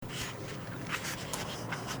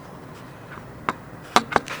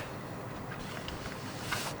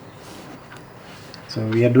So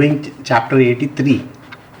we are doing chapter 83.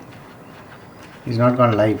 He's not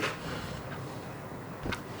gone live.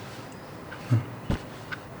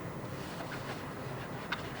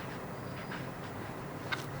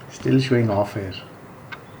 Still showing off here.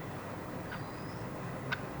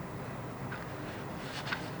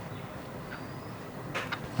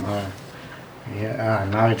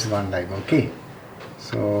 Now it's gone live. Okay.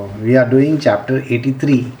 So we are doing chapter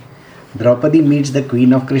 83. Draupadi meets the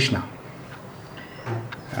Queen of Krishna.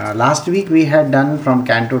 Last week we had done from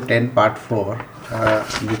Canto 10 part 4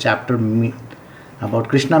 the chapter about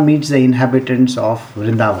Krishna meets the inhabitants of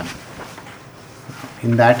Vrindavan.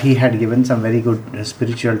 In that he had given some very good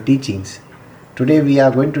spiritual teachings. Today we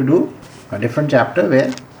are going to do a different chapter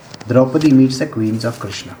where Draupadi meets the queens of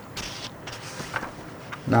Krishna.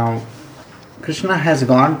 Now Krishna has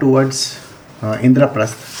gone towards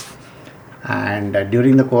Indraprastha, and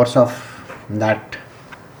during the course of that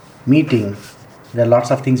meeting there are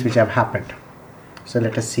lots of things which have happened. So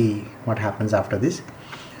let us see what happens after this.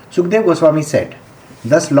 Sukdev Goswami said,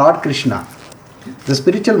 "Thus Lord Krishna, the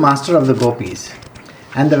spiritual master of the gopis,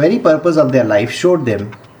 and the very purpose of their life, showed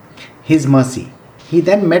them his mercy. He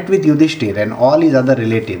then met with Yudhishthir and all his other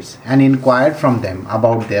relatives and inquired from them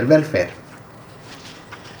about their welfare.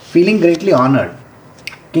 Feeling greatly honored,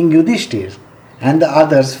 King Yudhishthir and the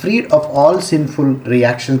others, freed of all sinful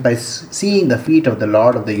reactions by seeing the feet of the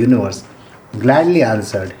Lord of the universe, gladly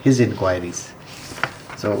answered his inquiries."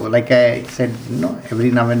 So like I said,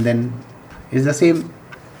 every now and then is the same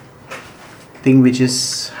thing which is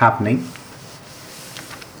happening.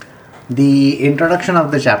 The introduction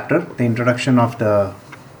of the chapter, the introduction of the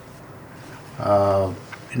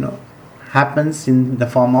happens in the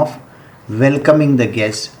form of welcoming the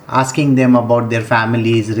guests, asking them about their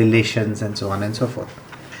families, relations, and so on and so forth.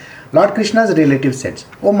 Lord Krishna's relative said,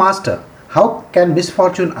 "O Master, how can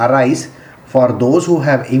misfortune arise for those who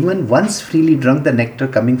have even once freely drunk the nectar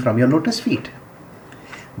coming from your lotus feet?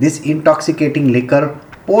 This intoxicating liquor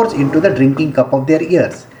pours into the drinking cup of their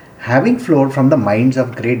ears, having flowed from the minds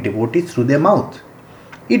of great devotees through their mouth.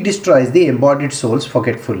 It destroys the embodied soul's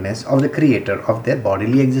forgetfulness of the creator of their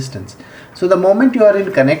bodily existence." So the moment you are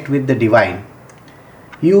in connect with the divine,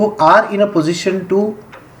 you are in a position to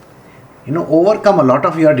overcome a lot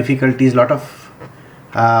of your difficulties, lot of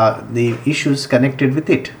the issues connected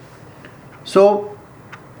with it. So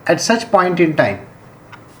at such point in time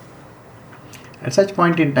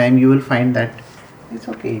you will find that it's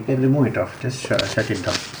okay, you can remove it off, just shut it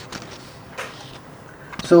down.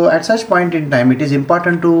 So at such point in time it is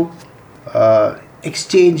important to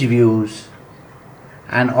exchange views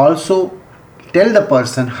and also tell the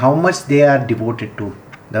person how much they are devoted to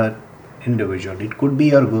the individual. It could be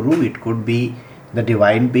your guru, it could be the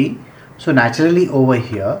divine being. So naturally over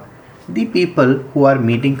here the people who are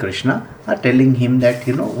meeting Krishna are telling him that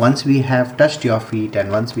once we have touched your feet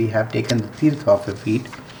and once we have taken the tirth of your feet,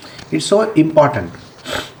 it's so important.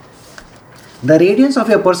 The radiance of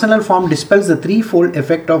your personal form dispels the threefold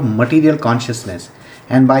effect of material consciousness,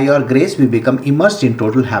 and by your grace we become immersed in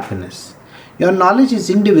total happiness. Your knowledge is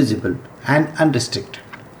indivisible and unrestricted.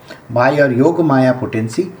 By your Yogamaya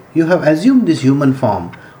potency, you have assumed this human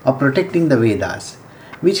form of protecting the Vedas,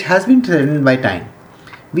 which has been threatened by time.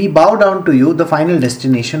 We bow down to you, the final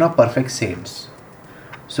destination of perfect saints."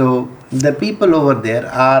 So the people over there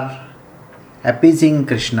are appeasing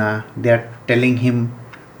Krishna. They are telling him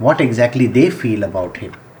what exactly they feel about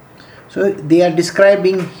him. So they are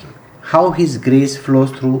describing how his grace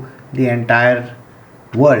flows through the entire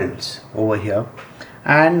worlds over here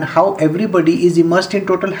and how everybody is immersed in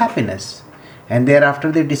total happiness. And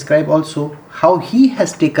thereafter they describe also how he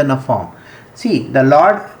has taken a form. See, the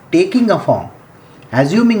Lord taking a form,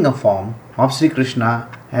 assuming a form of Sri Krishna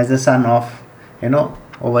as the son of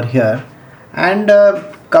over here, and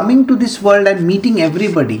coming to this world and meeting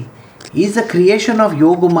everybody is a creation of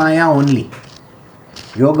Yogamaya only.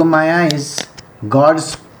 Yogamaya is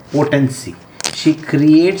God's potency. She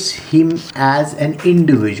creates him as an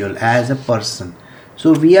individual, as a person.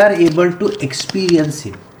 So we are able to experience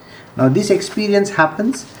him. Now this experience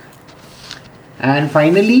happens, and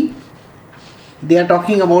finally they are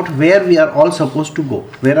talking about where we are all supposed to go.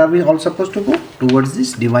 Where are we all supposed to go? Towards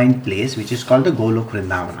this divine place which is called the Golok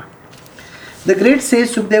Vrindavana. The great sage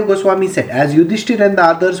Sukdev Goswami said, as Yudhishthir and the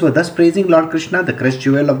others were thus praising Lord Krishna, the crest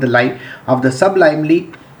jewel of the light of the sublimely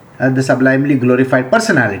glorified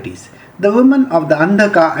personalities, the women of the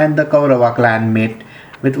Andhaka and the Kaurava clan met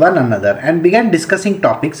with one another and began discussing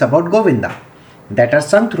topics about Govinda that are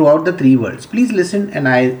sung throughout the three worlds. Please listen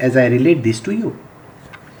as I relate this to you.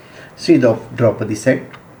 Sri Draupadi said,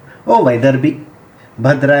 "O Vaidarbhi,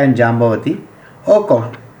 Bhadra and Jambavati, O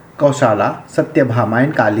Kausala, Satyabhama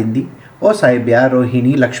and Kalindi, O Saibya,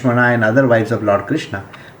 Rohini, Lakshmana and other wives of Lord Krishna,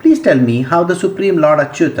 please tell me how the Supreme Lord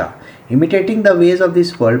Achyuta, imitating the ways of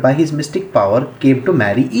this world by his mystic power, came to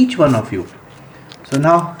marry each one of you. So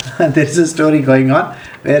now there is a story going on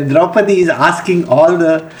where Draupadi is asking all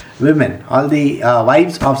the women, all the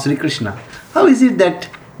wives of Sri Krishna, how is it that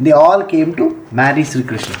they all came to marry Sri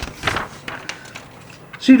Krishna?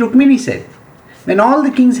 Sri Rukmini said, when all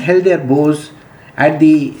the kings held their bows at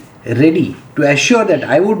the ready to assure that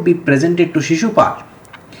I would be presented to Shishupal,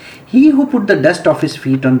 he who put the dust of his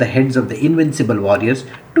feet on the heads of the invincible warriors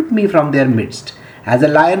took me from their midst, as a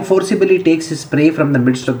lion forcibly takes his prey from the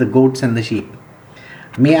midst of the goats and the sheep.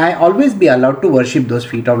 May I always be allowed to worship those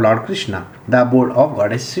feet of Lord Krishna, the abode of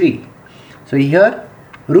Goddess Sri. So here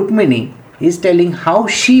Rukmini is telling how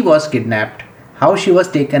she was kidnapped, how she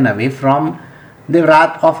was taken away from the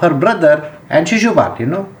wrath of her brother and Shishupal,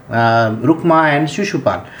 Rukma and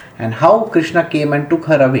Shishupal, and how Krishna came and took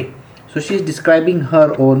her away. So she is describing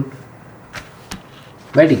her own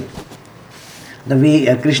wedding, the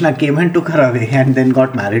way Krishna came and took her away and then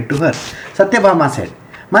got married to her. Satyabhama said,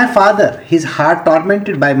 my father, his heart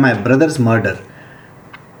tormented by my brother's murder,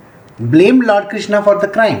 blamed Lord Krishna for the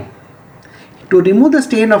crime. To remove the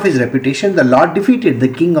stain of his reputation, the Lord defeated the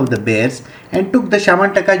king of the bears and took the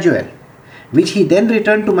Shamantaka jewel, which he then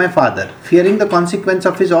returned to my father. Fearing the consequence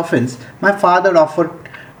of his offense, my father offered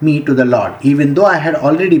me to the Lord, even though I had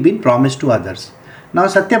already been promised to others. Now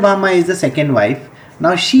Satyabhama is the second wife.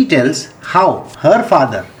 Now she tells how her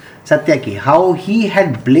father, Satyaki, how he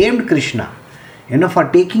had blamed Krishna, for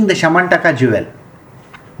taking the Shamantaka jewel.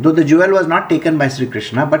 Though the jewel was not taken by Sri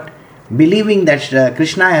Krishna, but believing that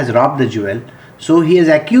Krishna has robbed the jewel, so he has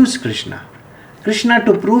accused Krishna. Krishna,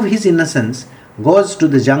 to prove his innocence, goes to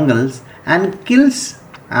the jungles and kills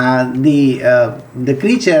the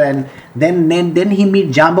creature, and then he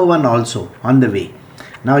meets Jambavan also on the way.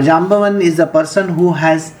 Now Jambavan is the person who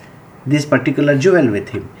has this particular jewel with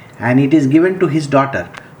him, and it is given to his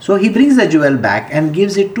daughter. So he brings the jewel back and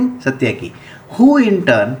gives it to Satyaki, who in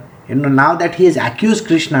turn, now that he has accused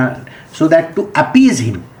Krishna, so that to appease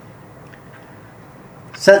him,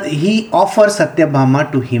 so he offers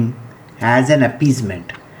Satyabhama to him as an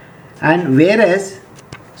appeasement. And whereas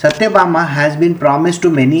Satyabhama has been promised to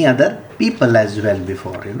many other people as well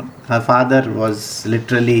before, her father was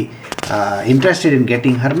literally interested in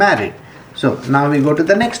getting her married. So now we go to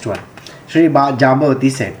the next one. Sri Jambavati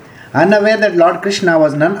said, unaware that Lord Krishna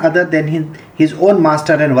was none other than his own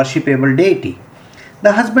master and worshipable deity,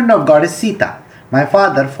 the husband of Goddess Sita, my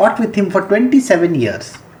father fought with him for 27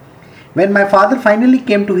 years. When my father finally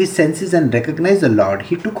came to his senses and recognized the Lord,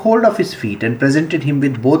 he took hold of his feet and presented him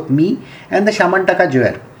with both me and the Shamantaka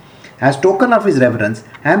jewel. As token of his reverence,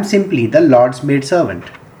 I am simply the Lord's maidservant.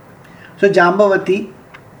 So Jambavati,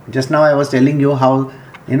 just now I was telling you how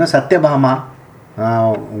Satyabhama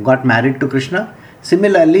got married to Krishna.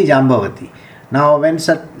 Similarly, Jambavati. Now when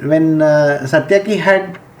Satyaki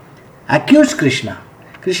had accused Krishna,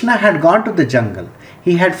 Krishna had gone to the jungle.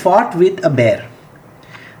 He had fought with a bear.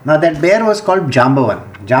 Now that bear was called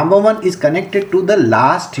Jambavan. Jambavan is connected to the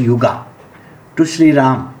last yuga, to Sri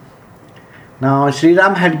Ram. Now Sri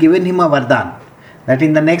Ram had given him a vardhan that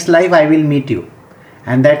in the next life I will meet you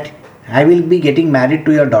and that I will be getting married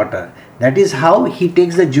to your daughter. That is how he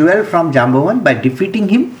takes the jewel from Jambavan by defeating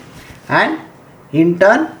him, and in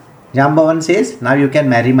turn Jambavan says, now you can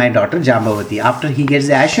marry my daughter Jambavati, after he gets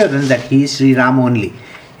the assurance that he is Sri Ram only.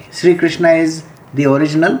 Sri Krishna is the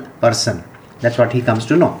original person. That's what he comes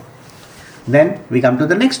to know. Then we come to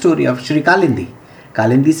the next story of Sri Kalindi.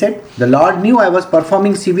 Kalindi said, the Lord knew I was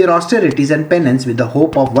performing severe austerities and penance with the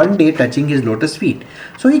hope of one day touching his lotus feet.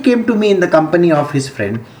 So he came to me in the company of his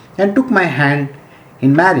friend and took my hand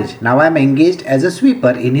in marriage. Now I am engaged as a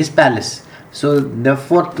sweeper in his palace. So the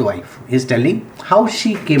fourth wife is telling how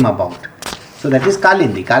she came about. So that is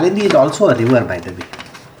Kalindi. Kalindi is also a river, by the way.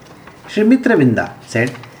 Sri Mitravinda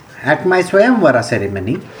said, at my Swayamvara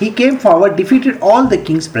ceremony, he came forward, defeated all the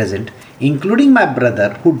kings present, including my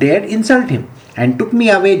brother who dared insult him, and took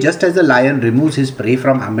me away just as a lion removes his prey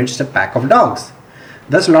from amidst a pack of dogs.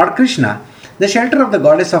 Thus Lord Krishna, the shelter of the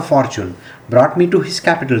goddess of fortune, brought me to his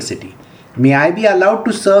capital city. May I be allowed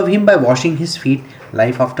to serve him by washing his feet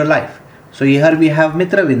life after life. So here we have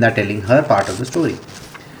Mitravinda telling her part of the story.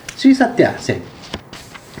 Sri Satya said,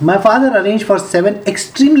 my father arranged for 7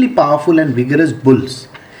 extremely powerful and vigorous bulls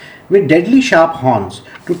with deadly sharp horns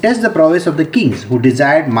to test the prowess of the kings who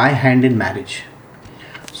desired my hand in marriage.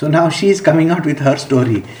 So now she is coming out with her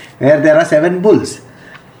story where there are 7 bulls.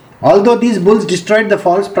 Although these bulls destroyed the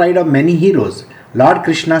false pride of many heroes, Lord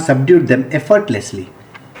Krishna subdued them effortlessly.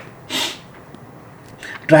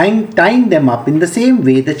 tying them up in the same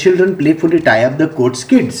way the children playfully tie up the court's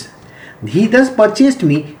kids. He thus purchased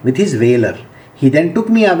me with his valour. He then took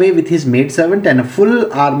me away with his maidservant and a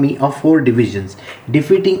full army of 4 divisions,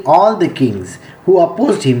 defeating all the kings who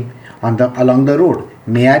opposed him along the road.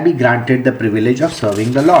 May I be granted the privilege of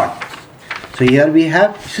serving the Lord. So here we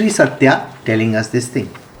have Sri Satya telling us this thing.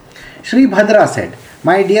 Sri Bhadra said,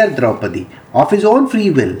 My dear Draupadi, of his own free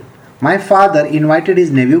will, my father invited his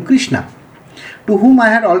nephew Krishna, to whom I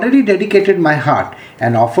had already dedicated my heart,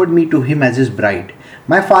 and offered me to him as his bride.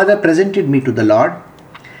 My father presented me to the Lord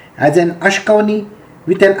as an Ashkavani,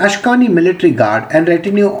 with an Ashkavani military guard and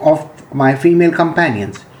retinue of my female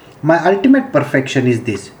companions. My ultimate perfection is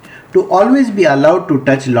this, to always be allowed to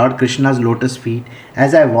touch Lord Krishna's lotus feet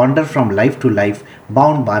as I wander from life to life,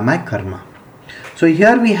 bound by my karma. So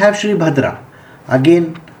here we have Sri Bhadra,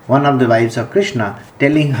 again one of the wives of Krishna,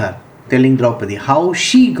 telling Draupadi how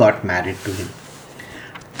she got married to him.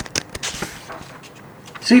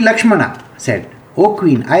 Sri Lakshmana said, O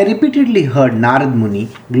Queen, I repeatedly heard Narad Muni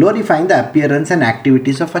glorifying the appearance and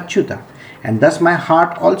activities of Achyuta, and thus my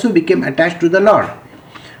heart also became attached to the Lord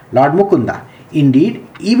Mukunda. Indeed,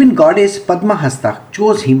 even goddess Padmahasta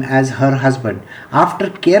chose him as her husband after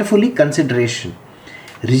carefully consideration,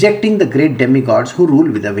 rejecting the great demigods who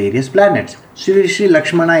rule with the various planets. Sri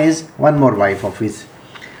Lakshmana is one more wife of his.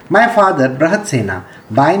 My father, Brahatsena,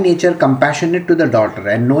 by nature compassionate to the daughter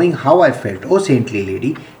and knowing how I felt, O saintly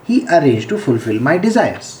lady, he arranged to fulfill my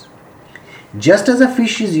desires. Just as a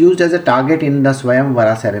fish is used as a target in the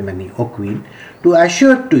Swayamvara ceremony, O queen, to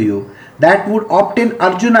assure to you that would obtain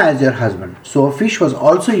Arjuna as your husband, so a fish was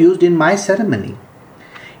also used in my ceremony.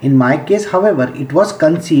 In my case, however, it was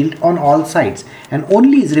concealed on all sides, and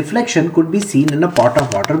only its reflection could be seen in a pot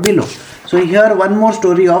of water below. So here one more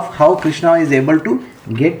story of how Krishna is able to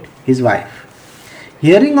get his wife.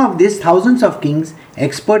 Hearing of this, thousands of kings,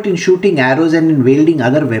 expert in shooting arrows and in wielding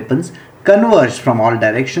other weapons, converged from all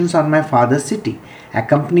directions on my father's city,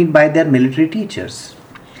 accompanied by their military teachers.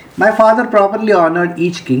 My father properly honored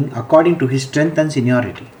each king according to his strength and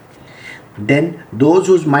seniority. Then those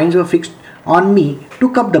whose minds were fixed on me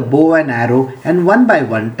took up the bow and arrow, and one by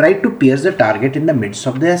one tried to pierce the target in the midst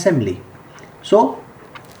of the assembly. So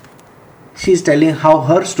she is telling how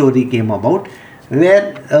her story came about,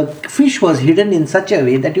 where a fish was hidden in such a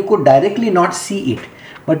way that you could directly not see it,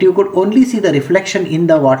 but you could only see the reflection in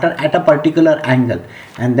the water at a particular angle,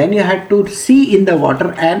 and then you had to see in the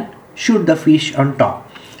water and shoot the fish on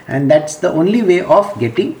top, and that's the only way of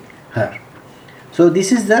getting her. So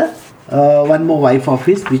this is the one more wife of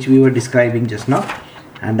his which we were describing just now,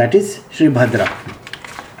 and that is Sri Bhadra,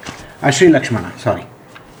 Sri Lakshmana, sorry.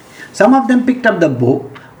 Some of them picked up the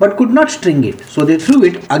bow but could not string it, so they threw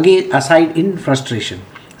it again aside in frustration.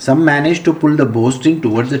 Some managed to pull the bowstring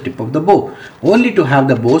towards the tip of the bow, only to have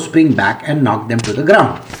the bow spring back and knock them to the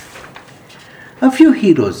ground. A few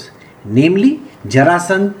heroes, namely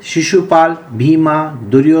Jarasandh, Shishupal, Bhima,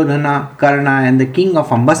 Duryodhana, Karna and the king of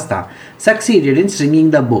Ambasta, succeeded in stringing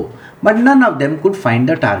the bow, but none of them could find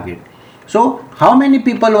the target. So how many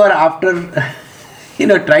people were after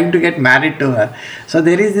trying to get married to her? So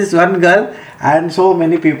there is this one girl and so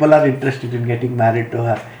many people are interested in getting married to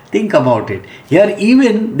her. Think about it. Here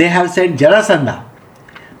even they have said Jarasandha.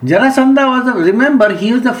 Jarasandha was, remember,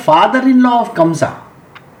 he was the father-in-law of Kamsa.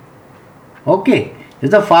 Okay, he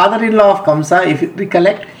is the father-in-law of Kamsa, if you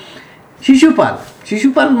recollect.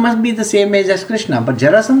 Shishupal must be the same age as Krishna, but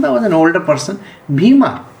Jarasandha was an older person.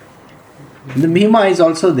 Bhima is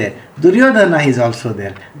also there. Duryodhana is also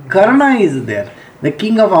there. Karna is there. The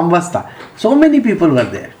king of Ambasta. So many people were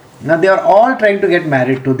there. Now they are all trying to get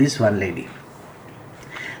married to this one lady.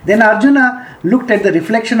 Then Arjuna looked at the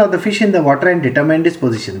reflection of the fish in the water and determined his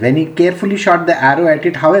position. When he carefully shot the arrow at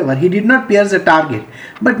it, however, he did not pierce the target,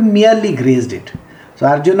 but merely grazed it. So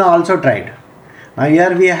Arjuna also tried. Now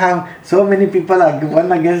here we have so many people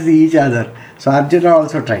one against each other. So Arjuna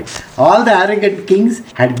also tried. All the arrogant kings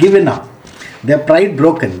had given up, their pride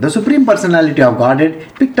broken. The Supreme Personality of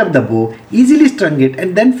Godhead picked up the bow, easily strung it,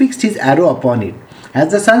 and then fixed his arrow upon it.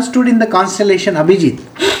 As the sun stood in the constellation Abhijit,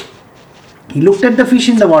 he looked at the fish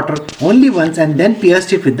in the water only once and then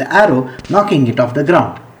pierced it with the arrow, knocking it off the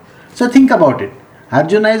ground. So think about it.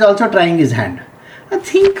 Arjuna is also trying his hand. Now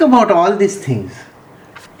think about all these things.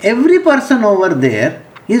 Every person over there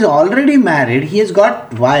is already married. He has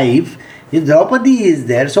got wife. His Draupadi is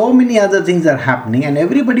there. So many other things are happening, and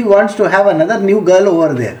everybody wants to have another new girl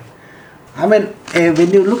over there. I mean,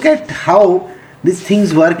 when you look at how these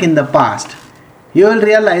things work in the past, you will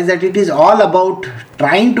realize that it is all about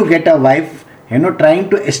trying to get a wife, trying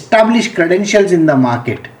to establish credentials in the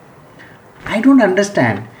market. I don't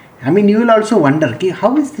understand. I mean, you will also wonder, "Ki,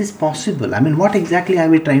 how is this possible? I mean, what exactly are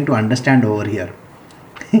we trying to understand over here?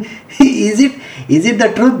 Is it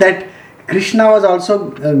the truth that Krishna was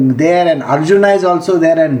also there, and Arjuna is also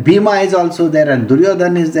there, and Bhima is also there, and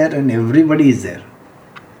Duryodhana is there, and everybody is there?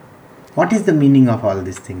 What is the meaning of all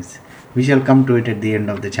these things? We shall come to it at the end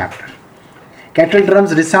of the chapter. Kettle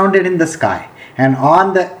drums resounded in the sky, and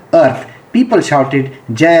on the earth people shouted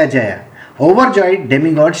Jaya Jaya. Overjoyed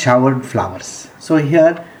demigods showered flowers. So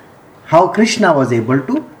here, how Krishna was able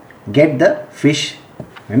to get the fish,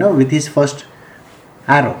 with his first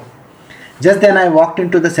arrow. Just then I walked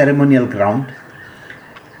into the ceremonial ground,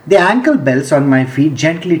 the ankle bells on my feet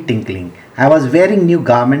gently tinkling. I was wearing new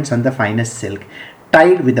garments on the finest silk,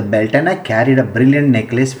 tied with a belt, and I carried a brilliant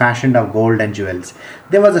necklace fashioned of gold and jewels.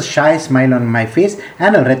 There was a shy smile on my face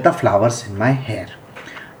and a wreath of flowers in my hair.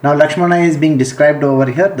 Now Lakshmana is being described over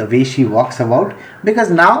here, the way she walks about, because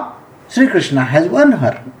now Sri Krishna has won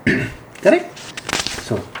her. Correct?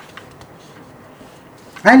 So,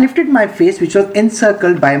 I lifted my face, which was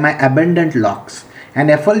encircled by my abundant locks,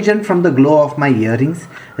 and effulgent from the glow of my earrings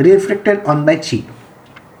reflected on my cheek.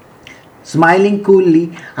 Smiling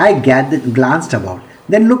coolly, I glanced about.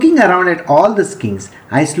 Then, looking around at all the kings,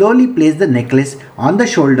 I slowly placed the necklace on the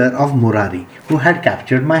shoulder of Murari, who had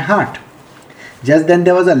captured my heart. Just then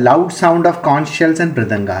there was a loud sound of conch shells and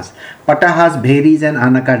mridangas, patahas, bheris and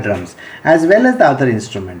anaka drums, as well as the other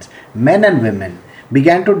instruments. Men and women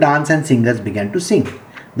began to dance and singers began to sing.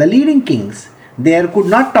 The leading kings there could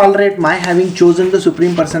not tolerate my having chosen the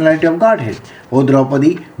Supreme Personality of Godhead. O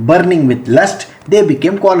Draupadi, burning with lust, they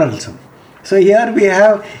became quarrelsome. So here we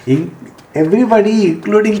have everybody,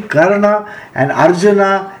 including Karna and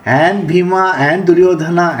Arjuna and Bhima and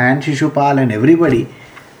Duryodhana and Shishupal and everybody,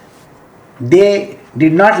 they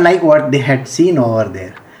did not like what they had seen over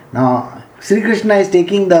there. Now, Sri Krishna is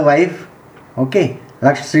taking the wife,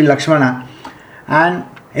 Sri Lakshmana, and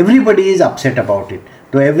everybody is upset about it.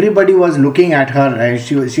 So everybody was looking at her,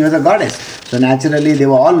 she was a goddess. So naturally they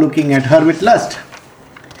were all looking at her with lust.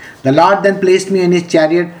 The Lord then placed me in his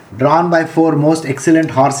chariot, drawn by 4 most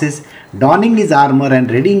excellent horses. Donning his armor and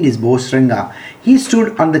readying his bow Shringa, he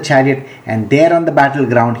stood on the chariot, and there on the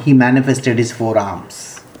battleground he manifested his 4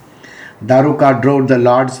 arms. Daruka drove the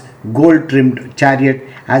Lord's gold-trimmed chariot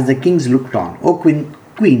as the kings looked on, O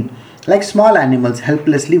queen, like small animals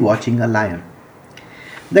helplessly watching a lion.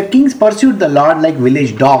 The kings pursued the Lord like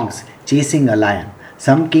village dogs chasing a lion.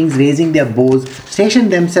 Some kings, raising their bows,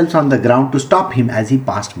 stationed themselves on the ground to stop him as he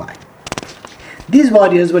passed by. These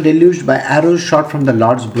warriors were deluged by arrows shot from the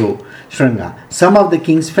Lord's bow, Shringa. Some of the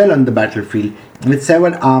kings fell on the battlefield with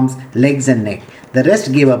severed arms, legs and neck. The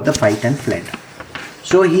rest gave up the fight and fled.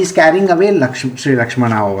 So he is carrying away Sri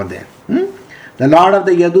Lakshmana over there. The Lord of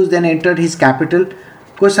the Yadus then entered his capital,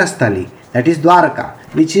 Kusasthali, that is Dwaraka,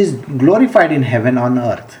 which is glorified in heaven on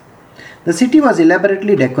earth. The city was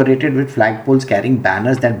elaborately decorated with flagpoles carrying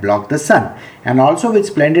banners that blocked the sun, and also with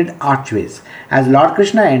splendid archways. As Lord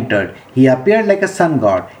Krishna entered, he appeared like a sun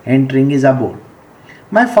god entering his abode.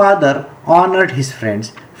 My father honored his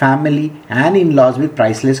friends, family and in-laws with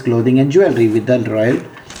priceless clothing and jewelry, with the royal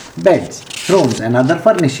beds, thrones and other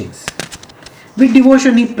furnishings. With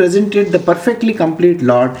devotion he presented the perfectly complete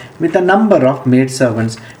Lord with a number of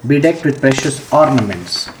maidservants bedecked with precious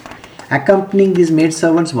ornaments. Accompanying these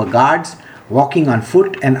maidservants were guards, walking on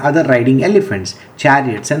foot and other riding elephants,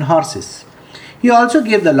 chariots and horses. He also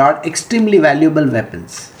gave the Lord extremely valuable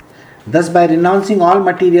weapons. Thus, by renouncing all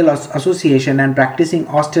material association and practicing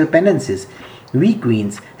austere penances, we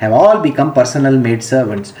queens have all become personal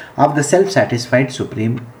maidservants of the self-satisfied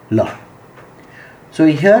Supreme Lord. So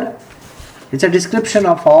here it's a description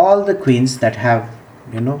of all the queens that have,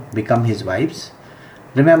 become his wives.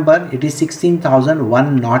 Remember, it is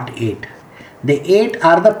 16,108. The 8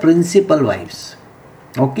 are the principal wives.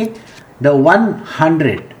 The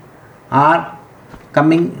 100 are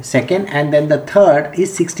coming second, and then the third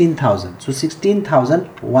is 16,000. So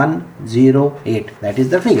 16,108. That is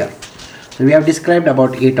the figure. So we have described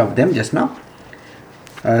about 8 of them just now.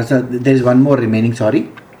 So there is one more remaining,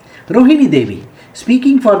 Rohini Devi,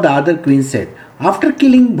 speaking for the other queens, said, after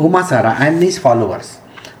killing Bhumasara and his followers,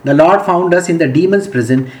 the Lord found us in the demon's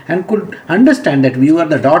prison and could understand that we were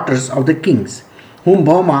the daughters of the kings, whom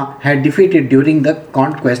Bhoma had defeated during the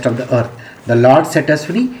conquest of the earth. The Lord set us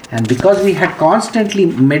free, and because we had constantly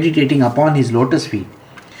meditating upon his lotus feet,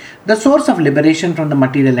 the source of liberation from the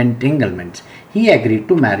material entanglements, he agreed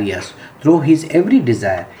to marry us, though his every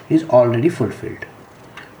desire is already fulfilled.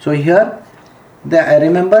 So here, I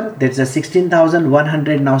remember there's a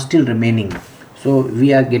 16,100 now still remaining. So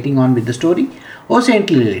we are getting on with the story. O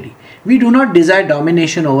saintly lady, we do not desire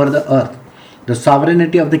domination over the earth. the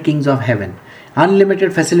sovereignty of the kings of heaven,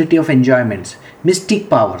 unlimited facility of enjoyments, mystic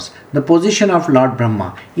powers, the position of Lord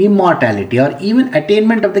Brahma, immortality, or even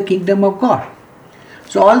attainment of the kingdom of God.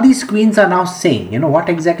 So all these queens are now saying, what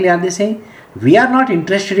exactly are they saying? We are not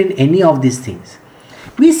interested in any of these things.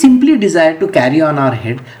 We simply desire to carry on our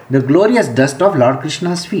head the glorious dust of Lord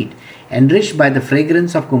Krishna's feet, enriched by the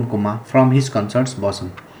fragrance of kumkuma from his consort's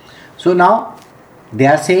bosom. So now they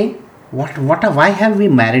are saying, why have we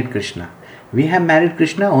married Krishna? We have married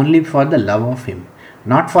Krishna only for the love of him,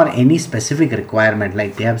 not for any specific requirement.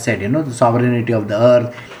 Like they have said, the sovereignty of the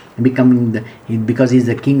earth, because he is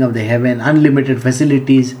the king of the heaven, unlimited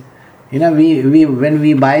facilities. We when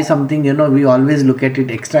we buy something, we always look at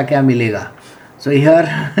it, extra kya milega. So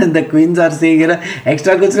here the queens are saying,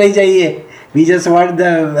 extra kuch nahi chahiye. We just want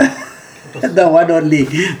the one only,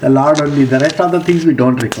 the Lord only. The rest of the things we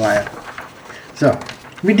don't require. So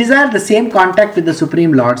we desire the same contact with the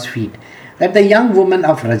Supreme Lord's feet that the young woman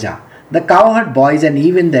of Raja, the cowherd boys, and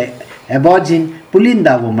even the aborigine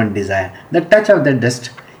Pulinda woman desire. The touch of the dust.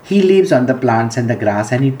 He lives on the plants and the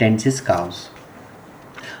grass, and he tends his cows.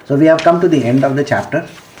 So we have come to the end of the chapter.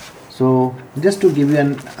 So just to give you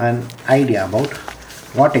an idea about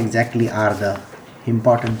what exactly are the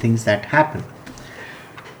important things that happen.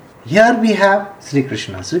 Here we have Sri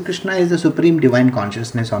Krishna. Sri Krishna is the supreme divine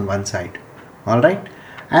consciousness on one side. Alright.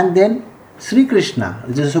 And then Sri Krishna,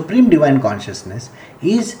 the supreme divine consciousness,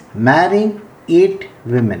 is marrying 8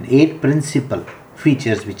 women, 8 principal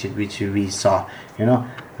features which we saw,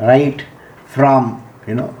 right from,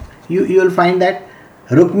 you will find that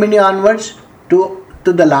Rukmini onwards to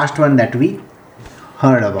the last one that we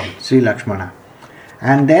heard about, Sri Lakshmana.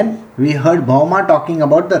 And then we heard Bhauma talking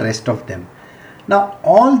about the rest of them. Now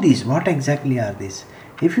all these, what exactly are these?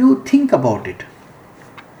 If you think about it,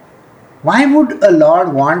 why would a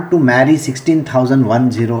lord want to marry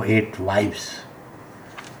 16,108 wives?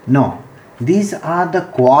 No, these are the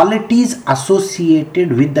qualities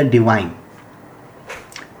associated with the divine.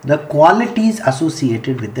 The qualities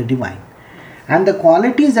associated with the divine. And the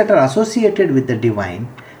qualities that are associated with the divine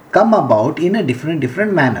come about in a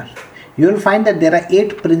different manner. You will find that there are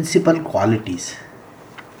 8 principal qualities.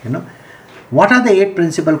 What are the 8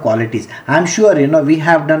 principal qualities? I am sure, we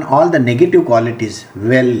have done all the negative qualities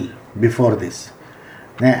well before this.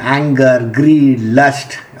 Anger, greed,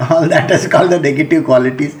 lust, all that is called the negative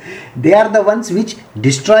qualities. They are the ones which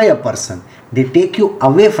destroy a person. They take you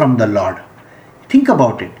away from the Lord. Think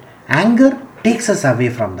about it. Anger takes us away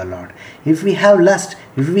from the Lord. If we have lust,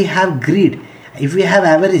 if we have greed, if we have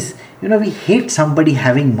avarice, we hate somebody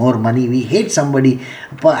having more money. We hate somebody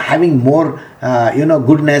having more,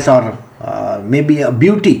 goodness or maybe a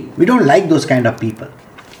beauty. We don't like those kind of people.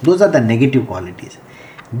 Those are the negative qualities.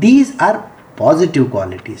 These are positive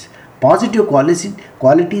qualities. Positive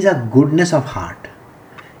qualities are goodness of heart,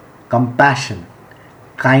 compassion,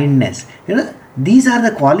 kindness. These are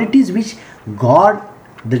the qualities which God,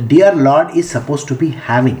 the dear Lord, is supposed to be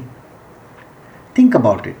having. Think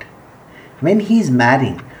about it. When he is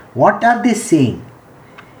marrying, what are they saying?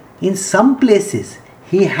 In some places,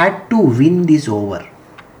 he had to win this over.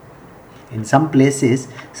 In some places,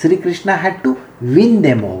 Sri Krishna had to win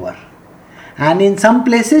them over. And in some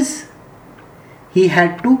places, he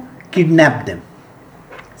had to kidnap them.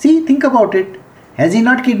 See, think about it. Has he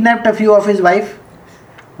not kidnapped a few of his wife?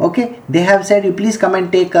 Okay, they have said, you please come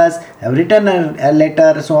and take us, have written a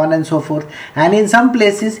letter, so on and so forth. And in some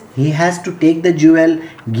places, he has to take the jewel,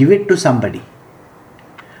 give it to somebody.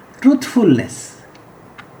 Truthfulness.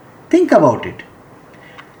 Think about it.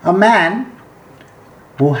 A man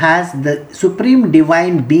who has the supreme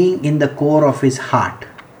divine being in the core of his heart.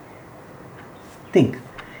 Think.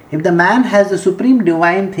 If the man has the supreme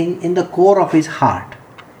divine thing in the core of his heart,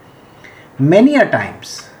 many a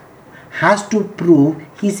times has to prove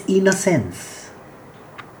his innocence.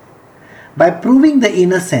 By proving the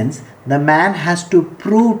innocence, the man has to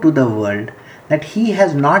prove to the world that he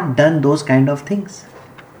has not done those kind of things.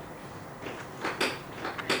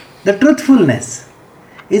 The truthfulness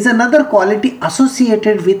is another quality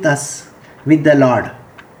associated with us, with the Lord.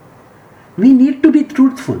 We need to be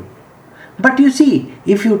truthful. But you see,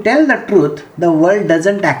 if you tell the truth, the world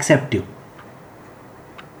doesn't accept you.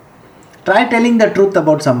 Try telling the truth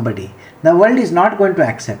about somebody. The world is not going to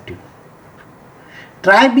accept you.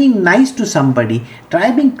 Try being nice to somebody.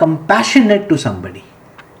 Try being compassionate to somebody.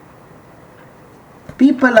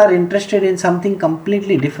 People are interested in something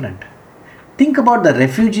completely different. Think about the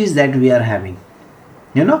refugees that we are having.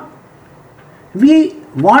 We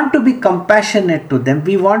want to be compassionate to them.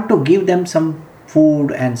 We want to give them some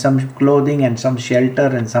food and some clothing and some shelter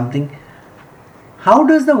and something. How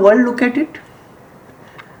does the world look at it?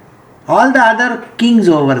 all the other kings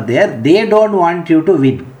over there, they don't want you to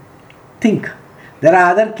win. Think, there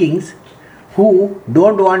are other kings who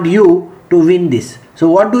don't want you to win this. So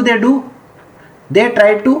what do? They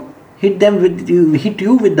try to hit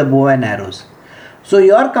you with the bow and arrows. So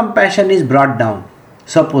your compassion is brought down,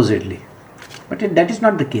 supposedly. But that is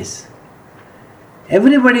not the case.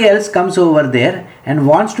 Everybody else comes over there and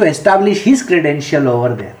wants to establish his credential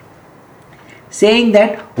over there, saying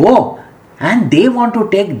that, oh, and they want to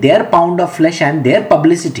take their pound of flesh and their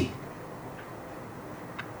publicity.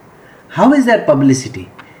 How is their publicity?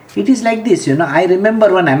 It is like this, I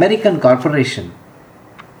remember one American corporation,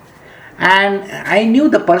 and I knew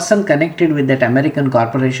the person connected with that American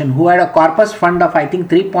corporation who had a corpus fund of I think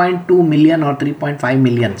 3.2 million or 3.5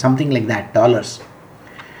 million, something like that, dollars.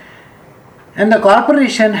 And the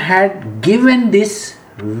corporation had given this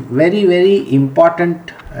very, very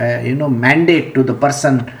important, mandate to the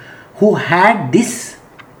person who had this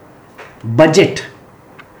budget,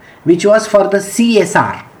 which was for the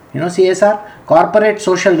CSR. CSR, corporate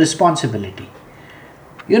social responsibility.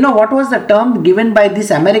 What was the term given by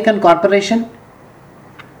this American corporation?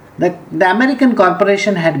 The American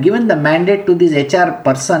corporation had given the mandate to this HR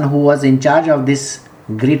person who was in charge of this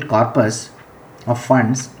great corpus of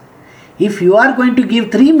funds. If you are going to give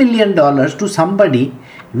 $3 million to somebody,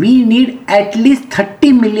 we need at least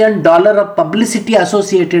 $30 million of publicity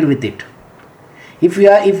associated with it. If we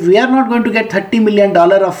are not going to get $30 million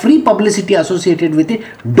of free publicity associated with it,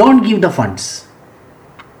 don't give the funds.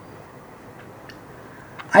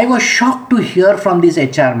 I was shocked to hear from this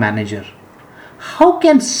HR manager. How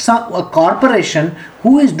can a corporation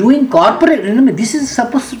who is doing corporate, remember this is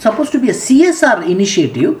supposed to be a CSR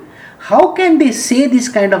initiative, how can they say this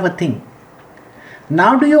kind of a thing?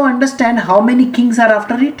 Now do you understand how many kings are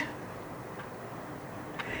after it?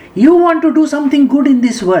 You want to do something good in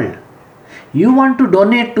this world. You want to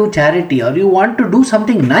donate to charity, or you want to do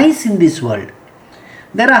something nice in this world.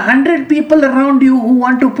 There are 100 people around you who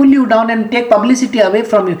want to pull you down and take publicity away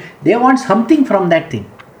from you. They want something from that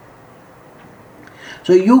thing.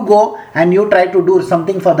 So you go and you try to do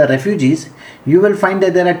something for the refugees. You will find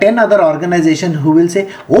that there are 10 other organizations who will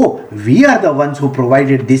say, oh, we are the ones who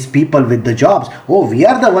provided these people with the jobs. Oh, we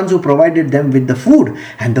are the ones who provided them with the food.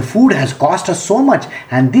 And the food has cost us so much.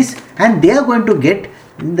 And they are going to get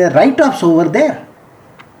the write-offs over there.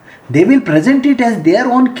 They will present it as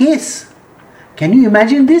their own case. Can you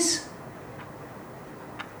imagine this?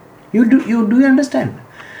 Do you understand?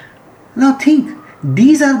 Now think,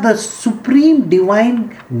 these are the supreme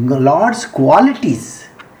divine Lord's qualities.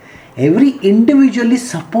 Every individual is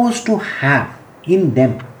supposed to have in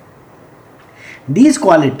them. These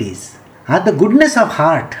qualities are the goodness of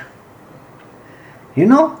heart.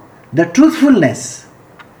 The truthfulness.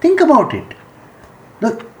 Think about it.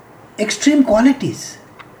 The extreme qualities.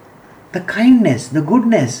 The kindness, the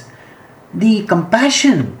goodness, the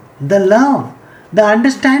compassion, the love, the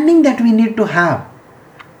understanding that we need to have.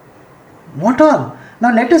 What all?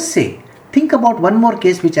 Now let us say, think about one more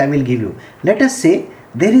case which I will give you. Let us say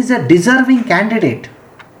there is a deserving candidate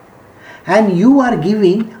and you are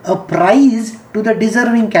giving a prize to the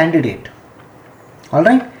deserving candidate.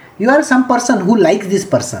 Alright? You are some person who likes this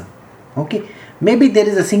person. Okay? Maybe there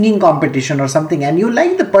is a singing competition or something and you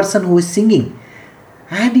like the person who is singing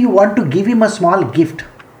and you want to give him a small gift.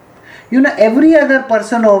 Every other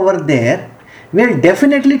person over there will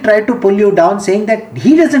definitely try to pull you down saying that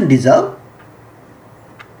he doesn't deserve.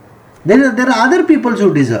 There are other people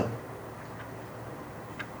who deserve.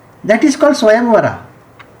 That is called Swayamvara.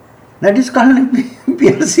 That is called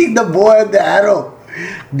piercing the bow and the arrow.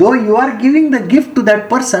 Though you are giving the gift to that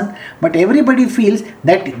person, but everybody feels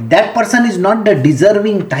that that person is not the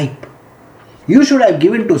deserving type. You should have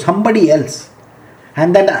given to somebody else.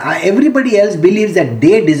 And then everybody else believes that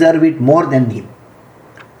they deserve it more than him.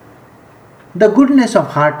 The goodness of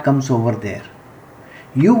heart comes over there.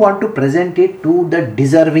 You want to present it to the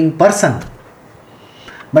deserving person.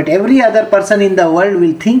 But every other person in the world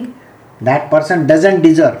will think that person doesn't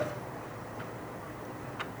deserve.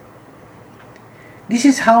 This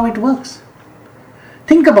is how it works.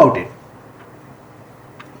 Think about it.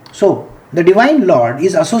 So, the Divine Lord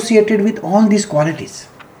is associated with all these qualities.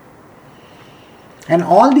 And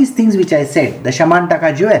all these things which I said, the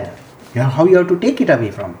Shamantaka jewel, how you have to take it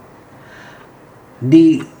away from.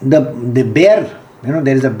 The bear,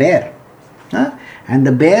 there is a bear. And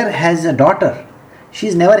the bear has a daughter. She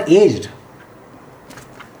is never aged.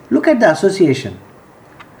 Look at the association.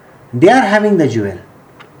 They are having the jewel.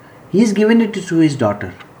 He is giving it to his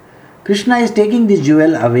daughter. Krishna is taking this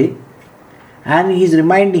jewel away and he is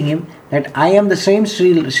reminding him that I am the same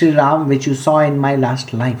Sri Ram which you saw in my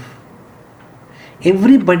last life.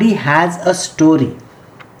 Everybody has a story.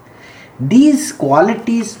 These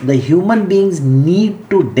qualities the human beings need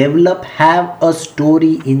to develop have a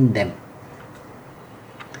story in them.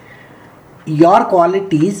 Your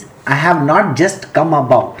qualities have not just come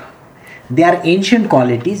about. They are ancient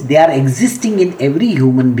qualities. They are existing in every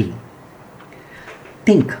human being.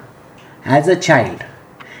 Think, as a child,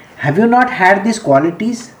 have you not had these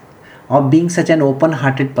qualities of being such an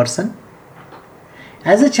open-hearted person?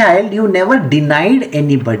 As a child, you never denied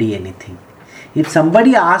anybody anything. If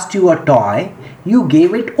somebody asked you a toy, you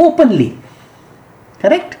gave it openly.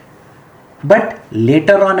 Correct? But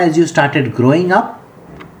later on, as you started growing up,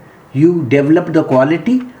 you developed the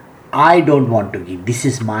quality, I don't want to give, this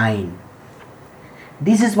is mine.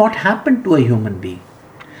 This is what happened to a human being.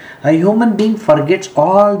 A human being forgets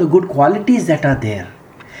all the good qualities that are there.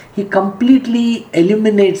 He completely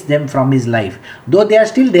eliminates them from his life, though they are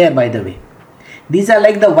still there, by the way. These are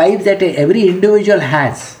like the wives that every individual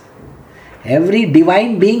has. Every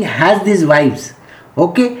divine being has these wives.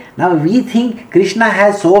 Okay, now we think Krishna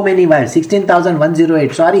has so many wives,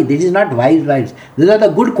 16,108. Sorry, this is not wives. These are the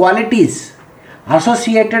good qualities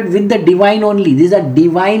associated with the divine only. These are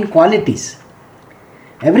divine qualities.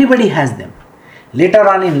 Everybody has them. Later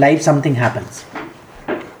on in life, something happens.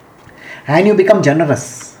 And you become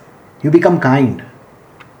generous. You become kind.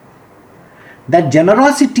 That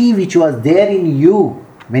generosity which was there in you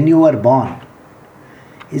when you were born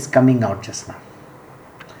is coming out just now.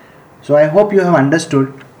 So I hope you have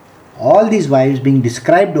understood all these wives being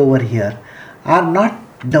described over here are not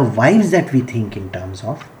the wives that we think in terms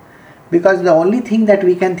of, because the only thing that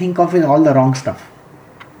we can think of is all the wrong stuff.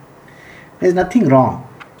 There is nothing wrong.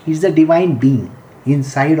 He is the divine being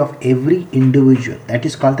inside of every individual. That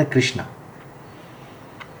is called the Krishna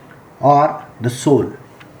or the soul.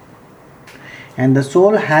 And the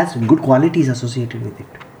soul has good qualities associated with it.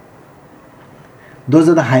 Those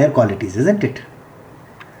are the higher qualities, isn't it?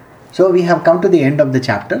 So we have come to the end of the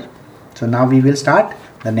chapter. So now we will start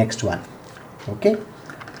the next one. Okay?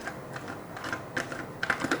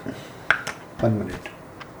 1 minute.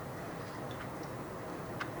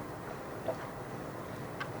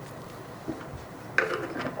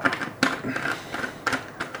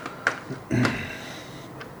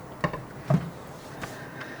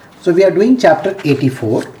 So we are doing chapter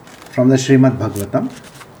 84 from the Srimad Bhagavatam,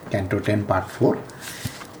 Canto 10, Part 4.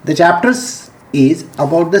 The chapters is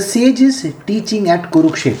about the sages teaching at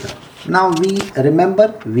Kurukshetra. Now we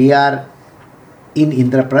remember we are in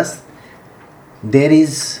Indraprasth. There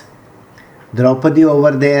is Draupadi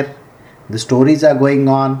over there. The stories are going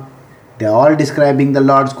on. They are all describing the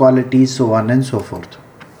Lord's qualities, so on and so forth.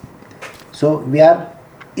 So we are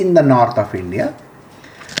in the north of India.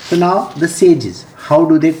 So now the sages, how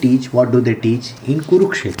do they teach? What do they teach in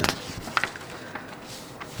Kurukshetra?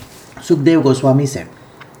 Sukdev Goswami said,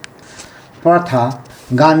 Partha,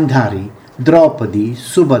 Gandhari, Draupadi,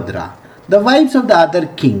 Subhadra, the wives of the other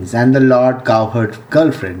kings and the Lord cowherd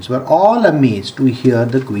girlfriends were all amazed to hear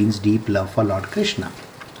the queen's deep love for Lord Krishna,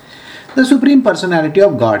 the Supreme Personality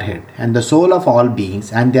of Godhead and the soul of all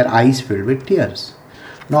beings, and their eyes filled with tears.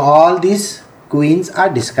 Now all these queens are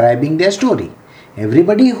describing their story.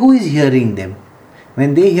 Everybody who is hearing them,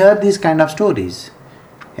 when they hear these kind of stories,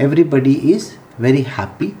 everybody is very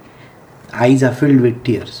happy. Eyes are filled with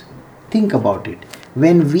tears. Think about it.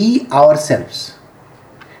 When we ourselves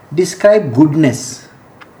describe goodness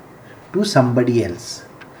to somebody else,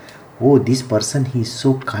 oh, this person, he is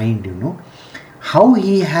so kind, how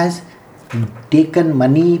he has taken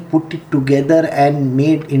money, put it together and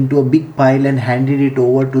made into a big pile and handed it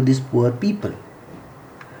over to these poor people.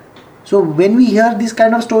 So when we hear this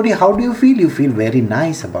kind of story, how do you feel? You feel very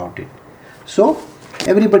nice about it. So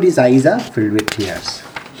everybody's eyes are filled with tears.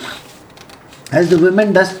 As the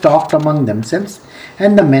women thus talked among themselves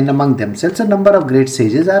and the men among themselves, a number of great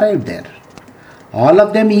sages arrived there, all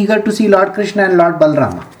of them eager to see Lord Krishna and Lord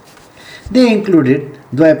Balarama. They included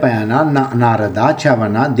Dvaipayana, Narada,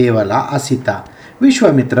 Chavana, Devala, Asita,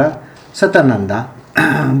 Vishwamitra, Satananda,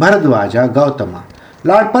 Bharadwaja, Gautama,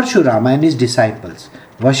 Lord Parshurama and his disciples,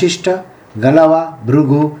 Vashishta, Galava,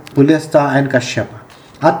 Bhrugu, Pulyastha and Kashyapa,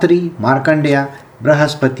 Atri, Markandeya,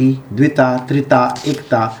 Brahaspati, Dvita, Trita,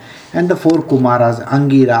 Ekta, and the four Kumaras,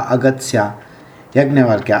 Angira, Agatsya,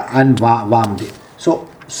 Yagnavalkya and Vamdev.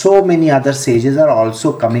 So many other sages are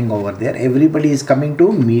also coming over there. Everybody is coming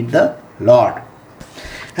to meet the Lord.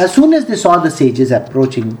 As soon as they saw the sages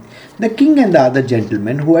approaching, the king and the other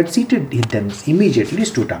gentlemen who had seated them immediately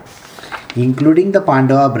stood up, including the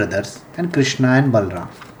Pandava brothers and Krishna and Balram.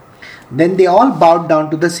 Then they all bowed down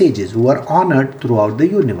to the sages who were honored throughout the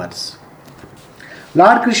universe.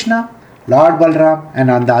 Lord Krishna, Lord Balram and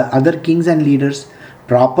other kings and leaders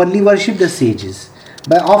properly worship the sages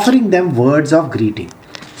by offering them words of greeting,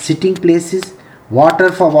 sitting places,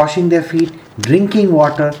 water for washing their feet, drinking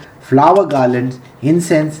water, flower garlands,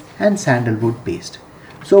 incense, and sandalwood paste.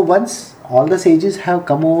 So once all the sages have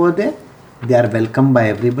come over there, they are welcomed by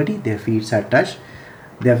everybody, their feet are touched,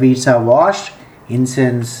 their feet are washed,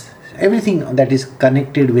 incense, everything that is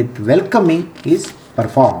connected with welcoming is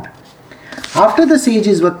performed. After the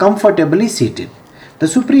sages were comfortably seated, the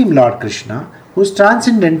Supreme Lord Krishna, whose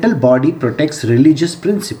transcendental body protects religious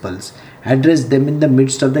principles, addressed them in the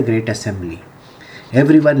midst of the great assembly.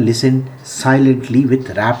 Everyone listened silently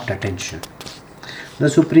with rapt attention. The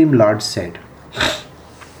Supreme Lord said,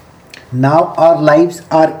 "Now our lives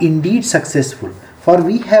are indeed successful, for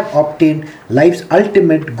we have obtained life's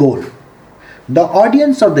ultimate goal. The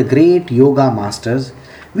audience of the great yoga masters,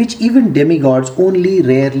 which even demigods only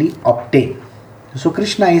rarely obtain." So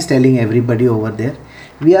Krishna is telling everybody over there,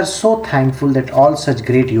 we are so thankful that all such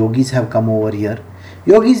great yogis have come over here.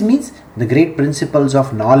 Yogis means the great principles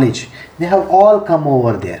of knowledge. They have all come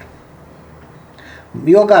over there.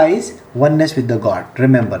 Yoga is oneness with the God.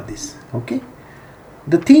 Remember this. Okay?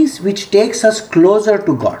 The things which takes us closer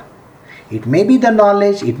to God. It may be the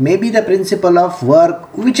knowledge, it may be the principle of work,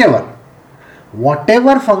 whichever.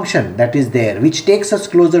 Whatever function that is there which takes us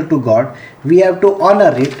closer to God, we have to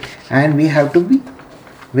honor it and we have to be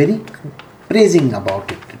very praising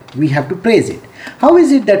about it. We have to praise it. How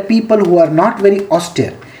is it that people who are not very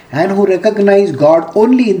austere and who recognize God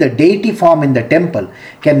only in the deity form in the temple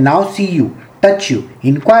can now see you, touch you,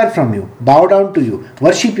 inquire from you, bow down to you,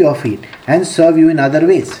 worship your feet, and serve you in other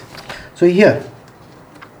ways? So here,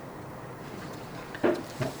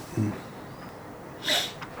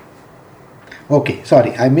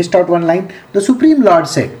 I missed out one line. The Supreme Lord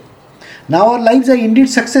said, "Now our lives are indeed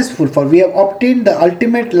successful, for we have obtained the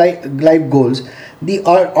ultimate life goals, the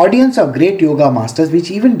audience of great yoga masters,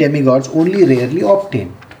 which even demigods only rarely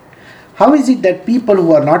obtain. How is it that people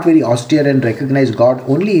who are not very austere and recognize God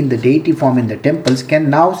only in the deity form in the temples can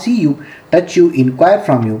now see you, touch you, inquire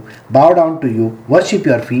from you, bow down to you,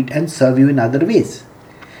 worship your feet, and serve you in other ways?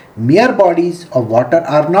 Mere bodies of water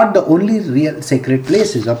are not the only real sacred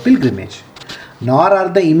places of pilgrimage, nor are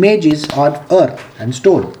the images on earth and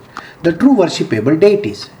stone the true worshipable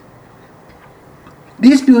deities.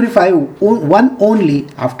 These purify one only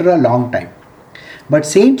after a long time, but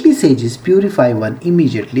saintly sages purify one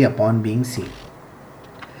immediately upon being seen."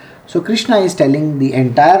 So Krishna is telling the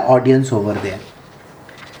entire audience over there,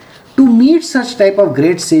 to meet such type of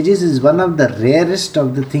great sages is one of the rarest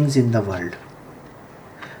of the things in the world.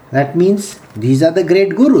 That means these are the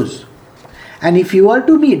great gurus, and if you were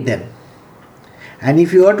to meet them and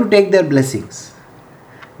if you were to take their blessings,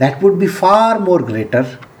 that would be far more greater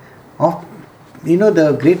of the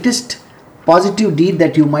greatest positive deed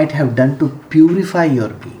that you might have done to purify your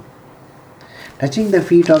being. Touching the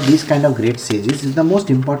feet of these kind of great sages is the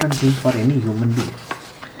most important thing for any human being.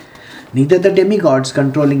 Neither the demigods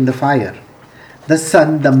controlling the fire, the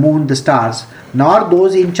sun, the moon, the stars, nor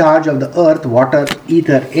those in charge of the earth, water,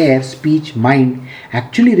 ether, air, speech, mind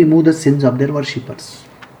actually remove the sins of their worshippers,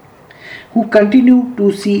 who continue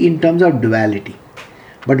to see in terms of duality.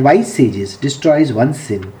 But wise sages destroys one's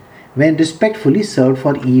sin when respectfully served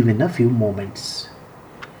for even a few moments.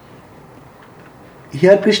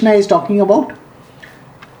 Here Krishna is talking about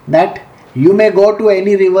that you may go to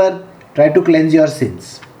any river, try to cleanse your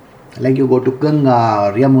sins. Like you go to Ganga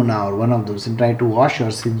or Yamuna or one of those and try to wash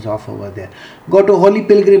your sins off over there. Go to holy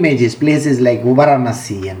pilgrimages, places like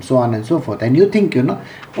Varanasi and so on and so forth. And you think,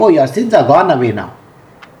 oh, your sins are gone away now.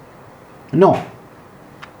 No.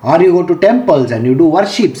 Or you go to temples and you do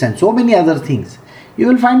worships and so many other things. You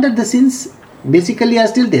will find that the sins basically are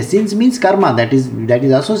still there. Sins means karma that is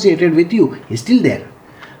associated with you is still there.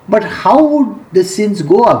 But how would the sins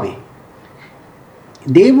go away?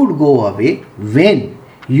 They would go away when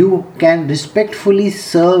you can respectfully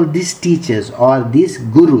serve these teachers or these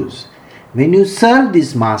gurus. When you serve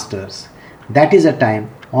these masters, that is a time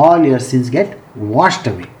all your sins get washed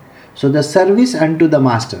away. So the service unto the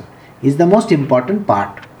master is the most important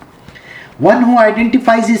part. One who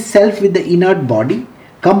identifies his self with the inert body,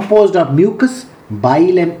 composed of mucus,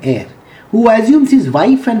 bile and air, who assumes his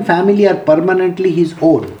wife and family are permanently his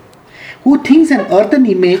own, who thinks an earthen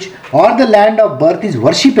image or the land of birth is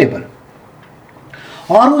worshipable,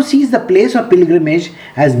 or who sees the place of pilgrimage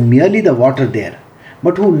as merely the water there,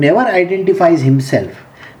 but who never identifies himself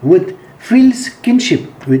with, feels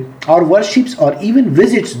kinship with, or worships or even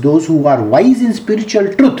visits those who are wise in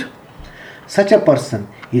spiritual truth. Such a person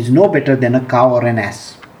is no better than a cow or an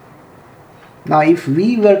ass. Now, if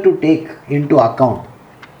we were to take into account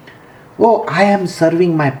oh, I am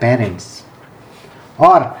serving my parents,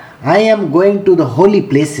 or I am going to the holy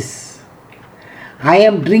places, I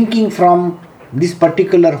am drinking from this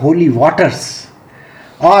particular holy waters,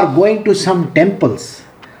 or going to some temples,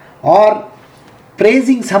 or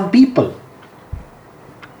praising some people,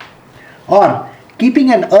 or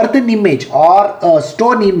keeping an earthen image or a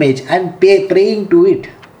stone image and praying to it.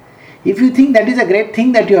 If you think that is a great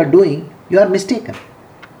thing that you are doing, you are mistaken.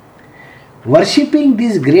 Worshipping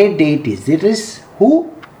these great deities, it is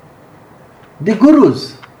who? The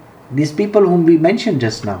gurus, these people whom we mentioned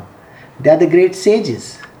just now. They are the great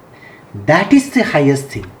sages. That is the highest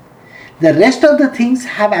thing. The rest of the things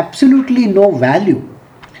have absolutely no value.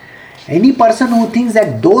 Any person who thinks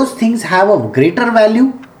that those things have a greater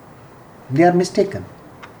value, they are mistaken.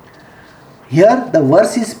 Here the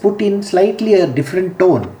verse is put in slightly a different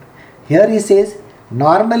tone. Here he says,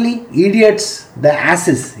 normally idiots, the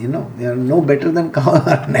asses, they are no better than cow or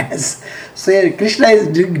an ass. So here Krishna is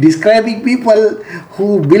describing people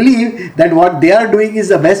who believe that what they are doing is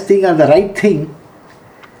the best thing or the right thing.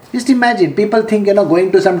 Just imagine, people think,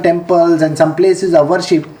 going to some temples and some places of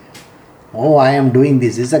worship, oh, I am doing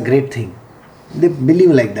this, it's a great thing. They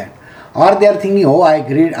believe like that. Or they are thinking, oh, I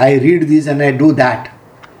read this and I do that.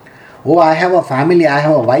 Oh, I have a family, I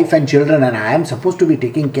have a wife and children and I am supposed to be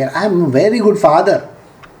taking care. I am a very good father.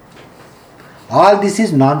 All this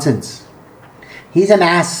is nonsense. He is an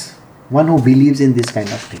ass, one who believes in this kind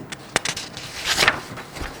of thing.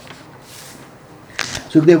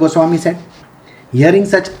 Sukadeva Goswami said, hearing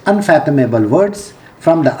such unfathomable words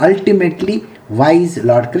from the ultimately wise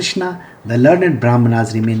Lord Krishna, the learned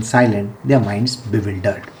Brahmanas remained silent, their minds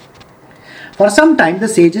bewildered. For some time, the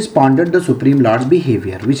sages pondered the Supreme Lord's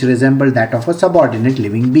behavior, which resembled that of a subordinate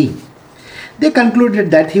living being. They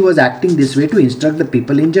concluded that he was acting this way to instruct the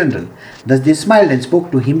people in general. Thus, they smiled and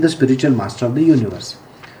spoke to him, the spiritual master of the universe.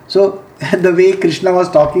 So, the way Krishna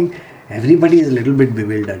was talking, everybody is a little bit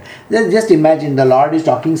bewildered. Just imagine the Lord is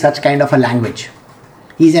talking such kind of a language.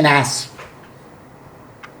 He's an ass.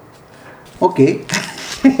 Okay.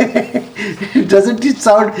 Doesn't it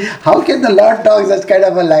sound, how can the Lord talk such kind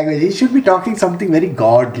of a language? He should be talking something very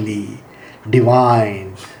godly,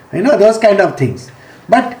 divine, those kind of things.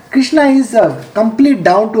 But Krishna is a complete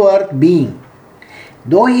down to earth being.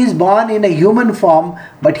 Though he is born in a human form,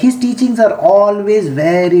 but his teachings are always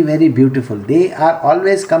very, very beautiful. They are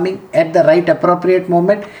always coming at the right appropriate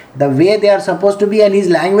moment, the way they are supposed to be, and his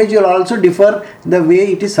language will also differ the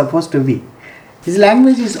way it is supposed to be. His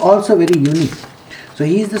language is also very unique. So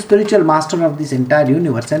he is the spiritual master of this entire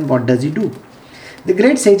universe, and what does he do? The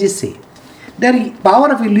great sages say, the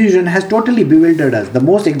power of illusion has totally bewildered us, the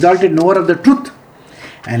most exalted knower of the truth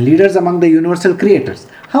and leaders among the universal creators.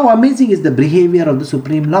 How amazing is the behavior of the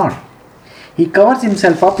Supreme Lord. He covers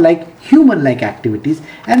himself up like human-like activities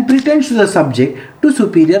and pretends to the subject to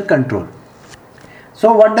superior control.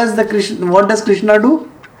 So what does Krishna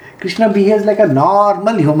do? Krishna behaves like a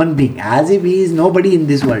normal human being, as if he is nobody in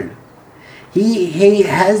this world. He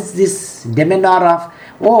has this demeanor of,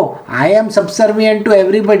 oh, I am subservient to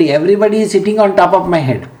everybody. Everybody is sitting on top of my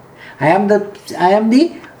head. I am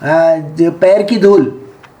the pair ki dhul.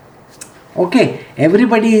 Okay,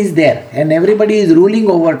 everybody is there and everybody is ruling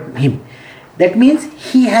over him. That means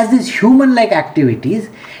he has these human-like activities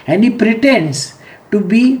and he pretends to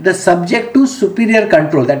be the subject to superior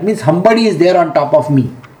control. That means somebody is there on top of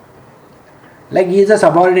me. Like he is a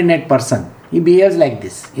subordinate person. He behaves like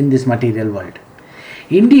this in this material world.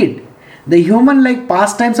 Indeed, the human-like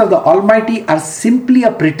pastimes of the Almighty are simply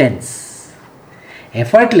a pretense.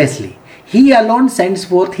 Effortlessly, He alone sends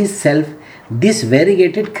forth His self, this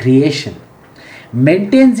variegated creation,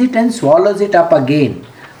 maintains it and swallows it up again,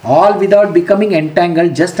 all without becoming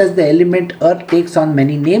entangled, just as the element earth takes on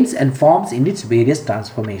many names and forms in its various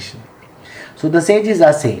transformations. So the sages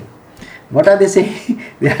are saying, what are they saying?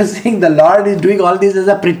 They are saying the Lord is doing all this as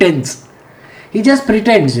a pretense. He just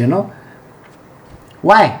pretends,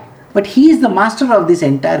 Why? But He is the master of this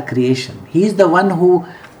entire creation. He is the one who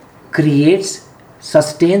creates,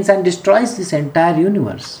 sustains and destroys this entire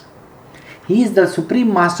universe. He is the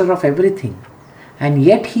supreme master of everything. And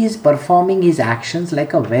yet He is performing His actions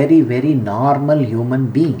like a very, very normal human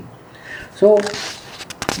being. So,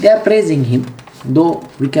 they are praising Him, though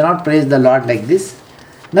we cannot praise the Lord like this.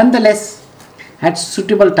 Nonetheless, at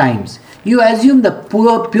suitable times, you assume the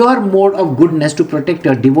pure mode of goodness to protect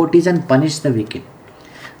your devotees and punish the wicked.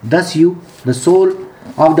 Thus you, the soul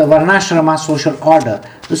of the Varnashrama social order,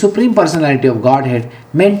 the Supreme Personality of Godhead,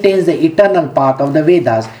 maintains the eternal path of the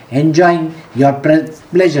Vedas, enjoying your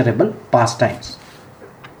pleasurable pastimes.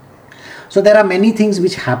 So there are many things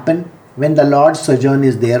which happen when the Lord's sojourn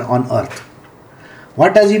is there on earth.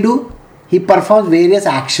 What does He do? he performs various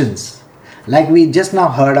actions. Like we just now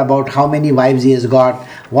heard about how many wives he has got,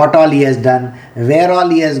 what all he has done, where all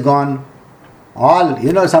he has gone. All,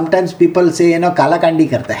 sometimes people say, Kala Kandi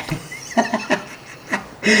karta hai.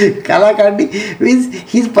 Kala Kandi means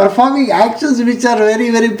he's performing actions which are very,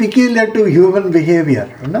 very peculiar to human behavior.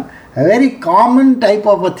 A very common type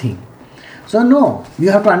of a thing. So no, you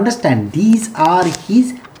have to understand, these are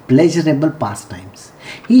his pleasurable pastimes.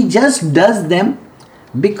 He just does them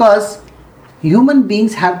because human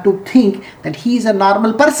beings have to think that he is a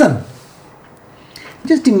normal person.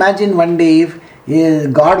 Just imagine one day if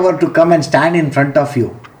God were to come and stand in front of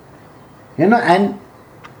you, and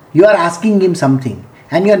you are asking him something,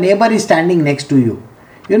 and your neighbor is standing next to you.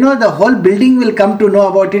 The whole building will come to know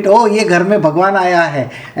about it. Oh, ye ghar mein Bhagwan aaya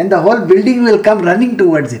hai. And the whole building will come running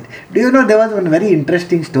towards it. Do you know, there was one very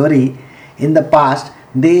interesting story in the past.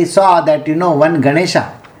 They saw that, one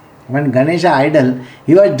Ganesha idol,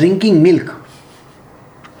 he was drinking milk.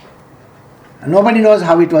 Nobody knows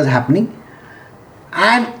how it was happening.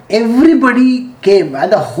 And everybody came, and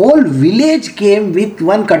the whole village came with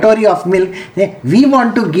one katori of milk. We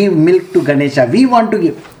want to give milk to Ganesha. We want to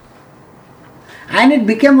give. And it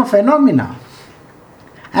became a phenomena.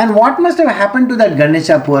 And what must have happened to that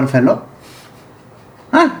Ganesha, poor fellow?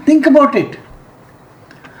 Think about it.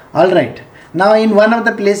 Alright. Now in one of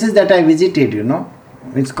the places that I visited,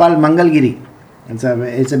 it's called Mangalgiri.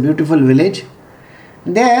 It's a beautiful village.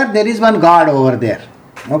 There is one god over there.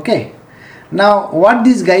 Okay. Now what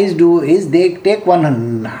these guys do is they take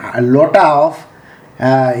one lota of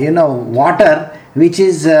water which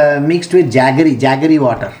is mixed with jaggery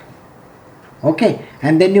water. Okay,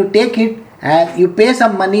 and then you take it and you pay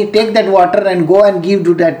some money, take that water and go and give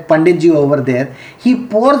to that Panditji over there. He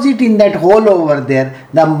pours it in that hole over there,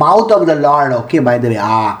 the mouth of the Lord, okay, by the way,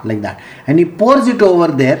 like that. And he pours it over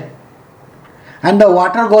there and the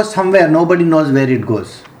water goes somewhere, nobody knows where it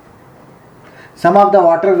goes. Some of the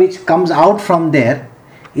water which comes out from there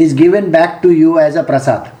is given back to you as a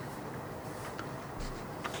prasad.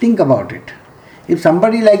 Think about it. If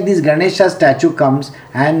somebody like this Ganesha statue comes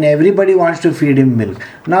and everybody wants to feed him milk.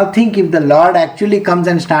 Now think if the Lord actually comes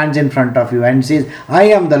and stands in front of you and says, I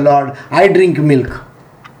am the Lord, I drink milk.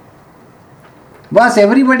 Boss,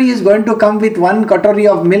 everybody is going to come with one katori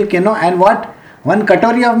of milk, and what? One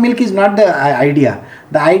katori of milk is not the idea.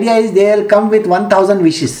 The idea is they will come with 1,000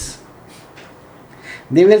 wishes.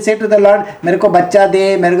 They will say to the Lord, मेरे को बच्चा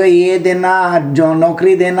दे, मेरे को ये देना, जो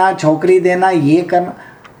नौकरी देना, छोकरी देना, ये करना.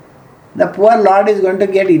 The poor Lord is going to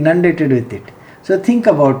get inundated with it. So think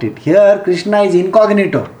about it. Here Krishna is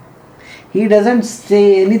incognito. He doesn't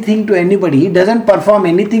say anything to anybody. He doesn't perform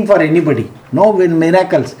anything for anybody. No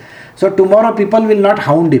miracles. So tomorrow people will not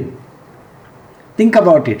hound him. Think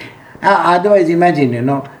about it. Otherwise imagine,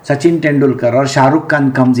 Sachin Tendulkar or Shah Rukh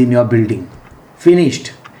Khan comes in your building.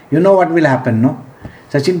 Finished. You know what will happen, no?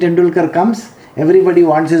 Sachin Tendulkar comes. Everybody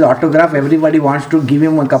wants his autograph, everybody wants to give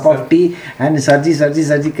him a cup of tea and Sarji,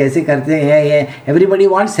 kaise karte hain? Everybody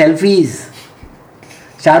wants selfies.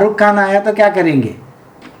 Shah Rukh Khan aaya to kya karenge?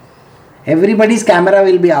 Everybody's camera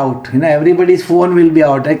will be out, everybody's phone will be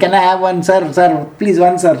out. Can I have one, sir? Sir, please,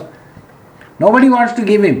 one, sir. Nobody wants to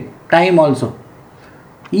give him time also.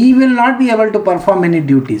 He will not be able to perform any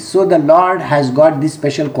duties. So the Lord has got these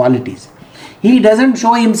special qualities. He doesn't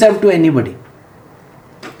show himself to anybody.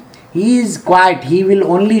 He is quiet. He will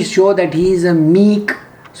only show that he is a meek,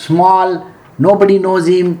 small, nobody knows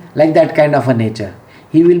him, like that kind of a nature.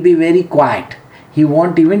 He will be very quiet. He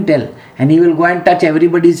won't even tell. And he will go and touch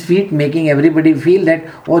everybody's feet, making everybody feel that,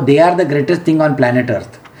 oh, they are the greatest thing on planet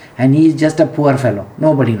Earth. And he is just a poor fellow.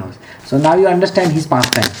 Nobody knows. So now you understand his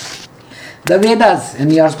pastime. The Vedas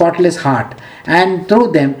in your spotless heart, and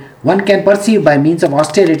through them one can perceive by means of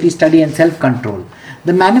austerity, study and self-control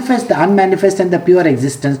the manifest, the unmanifest and the pure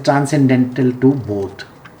existence transcendental to both.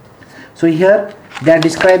 So here they are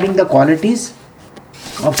describing the qualities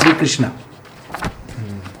of Sri Krishna.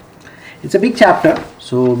 It's a big chapter,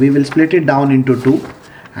 so we will split it down into two,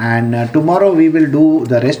 and tomorrow we will do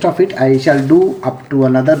the rest of it. I shall do up to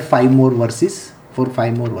another 5 more verses.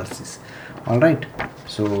 Alright,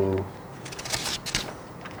 so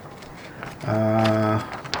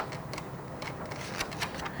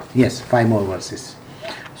yes, 5 more verses.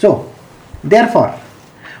 So, therefore,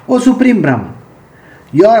 O Supreme Brahman,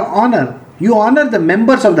 you honor the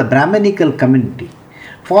members of the Brahmanical community,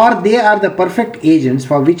 for they are the perfect agents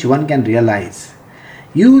for which one can realize.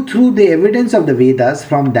 You, through the evidence of the Vedas,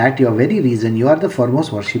 from that your very reason, you are the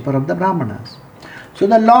foremost worshipper of the Brahmanas. So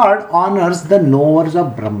the Lord honors the knowers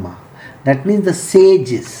of Brahma. That means the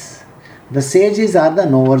sages. The sages are the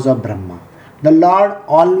knowers of Brahma. The Lord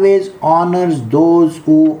always honors those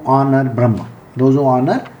who honor Brahma, those who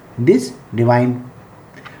honor this divine.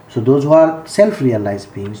 So those who are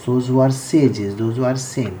self-realized beings, those who are sages, those who are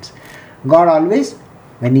saints. God always,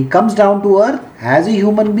 when He comes down to earth as a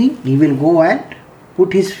human being, He will go and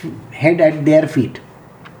put His head at their feet.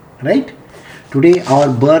 Right? Today our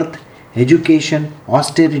birth, education,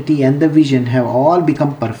 austerity and the vision have all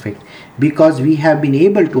become perfect because we have been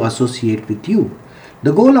able to associate with you,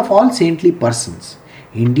 the goal of all saintly persons.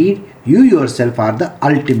 Indeed, you yourself are the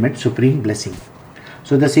ultimate supreme blessing.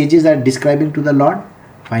 So the sages are describing to the Lord,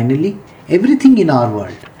 finally, everything in our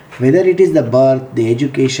world, whether it is the birth, the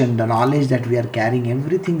education, the knowledge that we are carrying,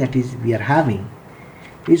 everything that is we are having,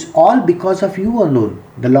 is all because of you alone,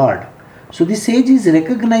 the Lord. So the sages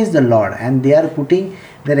recognize the Lord and they are putting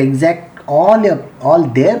their exact all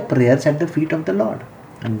their prayers at the feet of the Lord.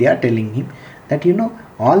 And they are telling Him that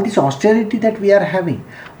all this austerity that we are having,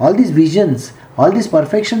 all these visions, all this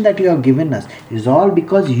perfection that you have given us is all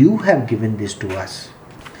because you have given this to us.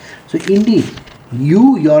 So indeed,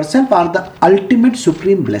 you yourself are the ultimate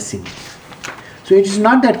supreme blessing. So it is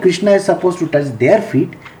not that Krishna is supposed to touch their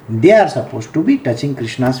feet, they are supposed to be touching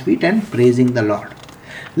Krishna's feet and praising the Lord.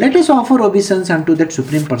 Let us offer obeisance unto that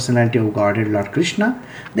Supreme Personality of Godhead, Lord Krishna,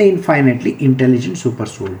 the infinitely intelligent Super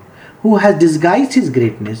Soul, who has disguised His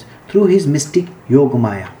greatness through His mystic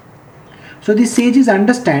Yogamaya. So the sages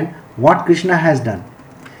understand what Krishna has done.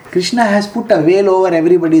 Krishna has put a veil over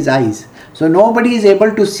everybody's eyes, so nobody is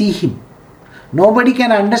able to see Him. Nobody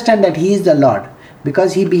can understand that He is the Lord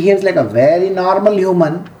because He behaves like a very normal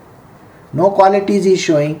human. No qualities He is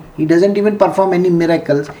showing. He doesn't even perform any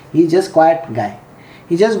miracles. He is just quiet guy.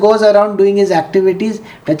 He just goes around doing his activities,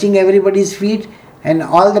 touching everybody's feet, and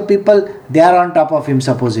all the people, they are on top of him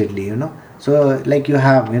supposedly, So like you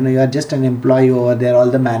have, you are just an employee over there, all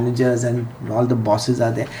the managers and all the bosses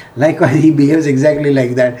are there. Likewise, He behaves exactly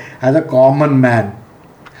like that as a common man.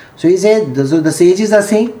 So He says, so the sages are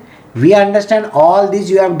saying, we understand all this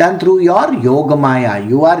you have done through your Yogamaya.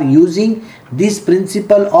 You are using this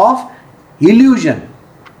principle of illusion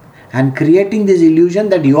and creating this illusion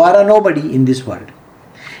that you are a nobody in this world.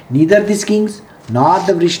 Neither these kings nor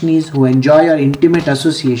the Vrishnis who enjoy your intimate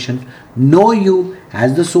association know you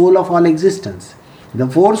as the soul of all existence, the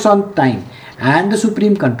force on time and the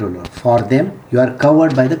supreme controller. For them, you are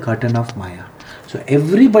covered by the curtain of Maya. So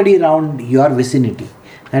everybody around your vicinity,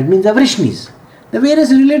 that means the Vrishnis, the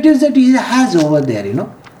various relatives that he has over there,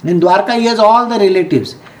 In Dwarka, he has all the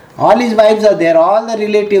relatives. All his wives are there, all the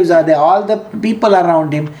relatives are there, all the people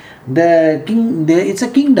around him. The king, it's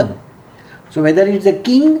a kingdom. So whether it's the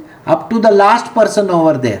king up to the last person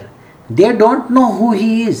over there, they don't know who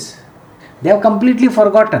he is. They have completely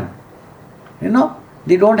forgotten.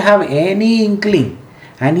 They don't have any inkling.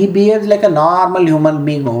 And he behaves like a normal human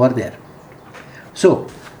being over there. So,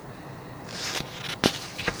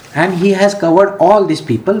 and he has covered all these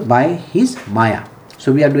people by his Maya.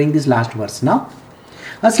 So we are doing this last verse now.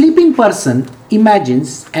 A sleeping person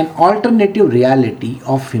imagines an alternative reality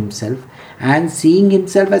of himself and seeing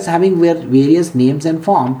himself as having various names and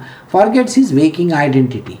form, forgets his waking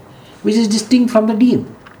identity, which is distinct from the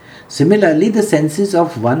dream. Similarly, the senses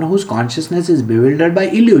of one whose consciousness is bewildered by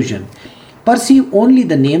illusion perceive only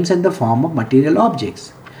the names and the form of material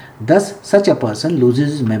objects. Thus, such a person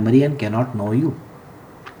loses his memory and cannot know you.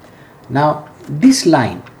 Now, this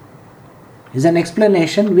line is an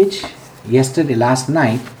explanation which last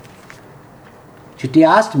night, Chitti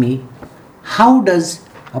asked me, how does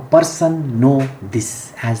a person know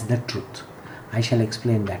this as the truth? I shall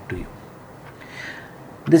explain that to you.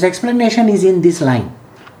 This explanation is in this line.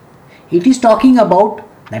 It is talking about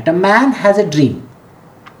that a man has a dream.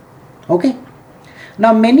 Okay?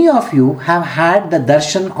 Now many of you have had the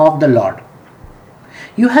darshan of the Lord.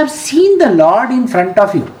 You have seen the Lord in front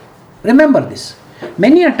of you. Remember this.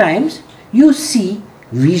 Many a times you see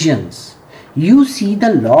visions. You see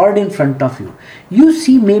the Lord in front of you. You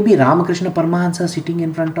see maybe Ramakrishna Paramahansa sitting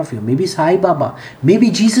in front of you. Maybe Sai Baba. Maybe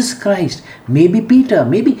Jesus Christ. Maybe Peter.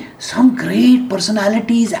 Maybe some great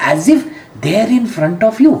personalities as if they're in front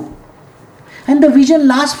of you. And the vision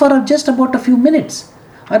lasts for just about a few minutes.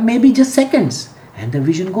 Or maybe just seconds. And the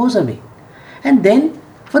vision goes away. And then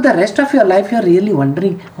for the rest of your life, you're really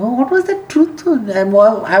wondering, what was the truth? I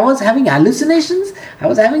was having hallucinations. I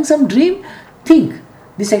was having some dream. Think.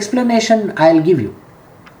 This explanation I'll give you.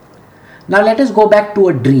 Now let us go back to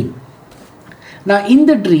a dream. Now in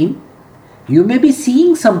the dream, you may be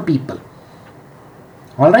seeing some people.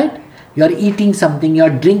 Alright? You are eating something, you are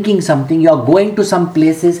drinking something, you are going to some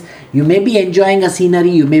places, you may be enjoying a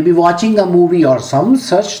scenery, you may be watching a movie or some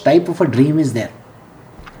such type of a dream is there.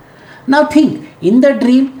 Now think, in the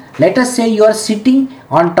dream, Let us say you are sitting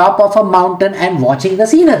on top of a mountain and watching the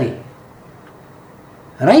scenery.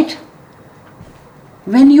 Right?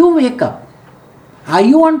 When you wake up, are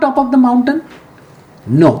you on top of the mountain?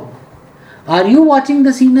 No. Are you watching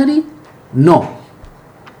the scenery? No.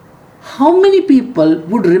 How many people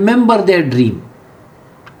would remember their dream?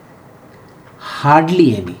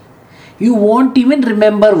 Hardly any. You won't even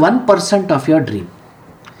remember 1% of your dream.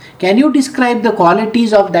 Can you describe the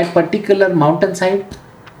qualities of that particular mountainside?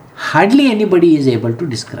 Hardly anybody is able to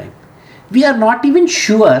describe. We are not even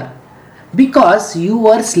sure because you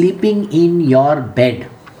were sleeping in your bed.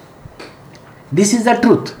 This is the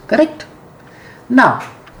truth, correct? Now,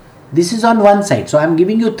 this is on one side. So I am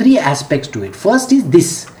giving you three aspects to it. First is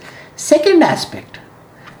this. Second aspect,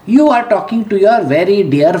 you are talking to your very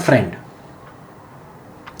dear friend.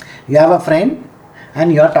 You have a friend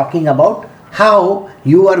and you are talking about how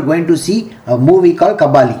you are going to see a movie called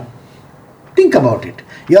Kabali. Think about it.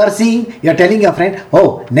 You are telling your friend,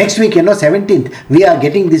 oh, next week, 17th, we are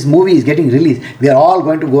getting this movie is getting released. We are all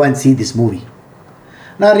going to go and see this movie.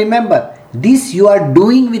 Now remember, this you are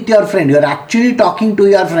doing with your friend. You are actually talking to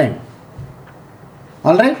your friend.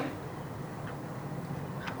 Alright?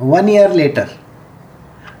 1 year later,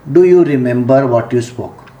 do you remember what you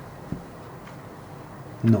spoke?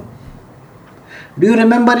 No. Do you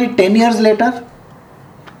remember it 10 years later?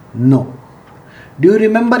 No. Do you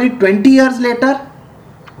remember it 20 years later?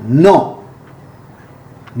 No.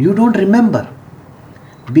 You don't remember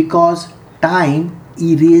because time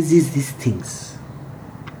erases these things.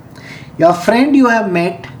 Your friend you have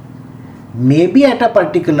met may be at a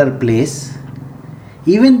particular place.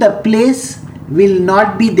 Even the place will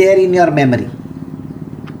not be there in your memory.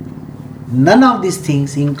 None of these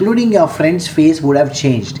things, including your friend's face, would have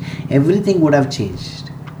changed. Everything would have changed.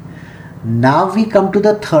 Now we come to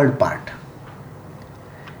the third part.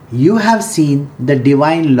 You have seen the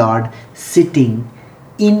Divine Lord sitting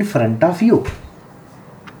in front of you.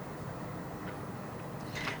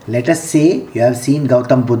 Let us say you have seen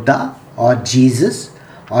Gautam Buddha or Jesus,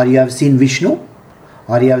 or you have seen Vishnu,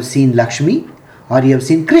 or you have seen Lakshmi, or you have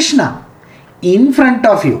seen Krishna in front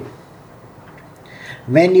of you.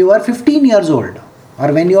 When you are 15 years old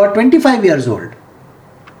or when you are 25 years old,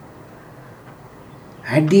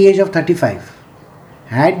 at the age of 35,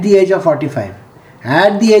 at the age of 45,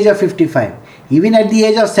 at the age of 55, even at the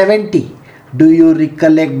age of 70, do you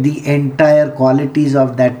recollect the entire qualities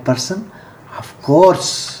of that person? Of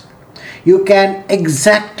course. You can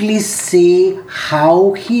exactly say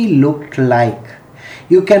how he looked like.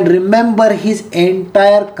 You can remember his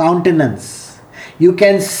entire countenance. You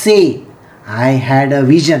can say, I had a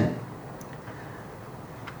vision.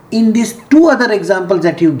 In these two other examples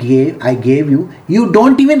that I gave you, you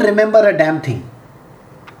don't even remember a damn thing.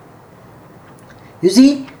 You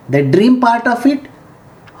see, the dream part of it,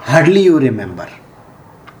 hardly you remember.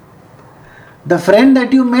 The friend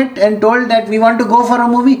that you met and told that we want to go for a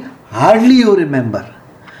movie, hardly you remember.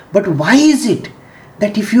 But why is it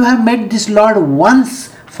that if you have met this Lord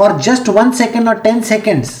once for just 1 second or 10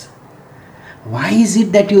 seconds, why is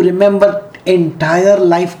it that you remember entire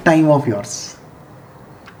lifetime of yours?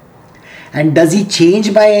 And does he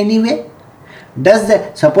change by any way?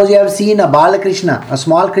 Suppose you have seen a Balakrishna, a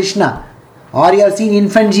small Krishna, or you have seen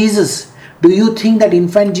infant Jesus. Do you think that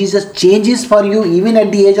infant Jesus changes for you even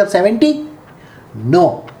at the age of 70?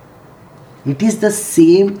 No. It is the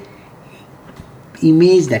same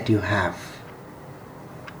image that you have.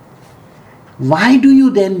 Why do you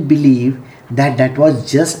then believe that that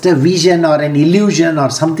was just a vision or an illusion or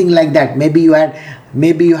something like that? Maybe you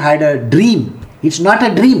had a dream. It's not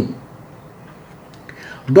a dream.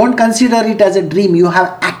 Don't consider it as a dream. You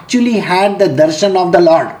have actually had the darshan of the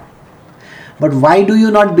Lord. But why do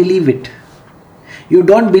you not believe it? You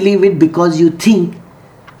don't believe it because you think,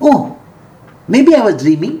 oh, maybe I was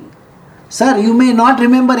dreaming. Sir, you may not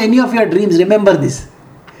remember any of your dreams. Remember this.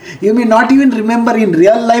 You may not even remember in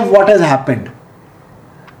real life what has happened.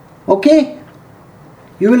 Okay?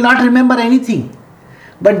 You will not remember anything.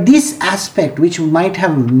 But this aspect which might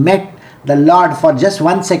have met the Lord for just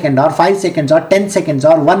 1 second or 5 seconds or 10 seconds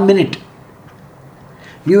or 1 minute,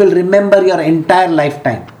 you will remember your entire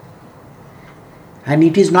lifetime. And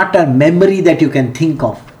it is not a memory that you can think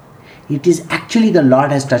of. It is actually the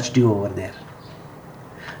Lord has touched you over there.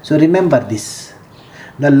 So remember this.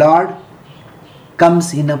 The Lord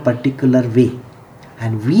comes in a particular way.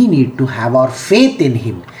 And we need to have our faith in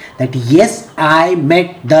Him. That yes, I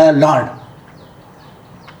met the Lord.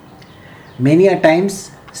 Many a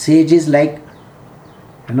times sages like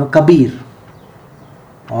Kabir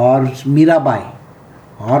or Mirabai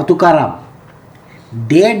or Tukaram,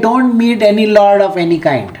 they don't meet any Lord of any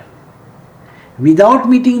kind. Without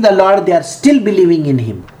meeting the Lord, they are still believing in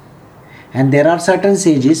Him. And there are certain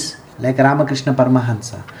sages like Ramakrishna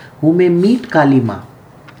Paramahansa who may meet Kalima.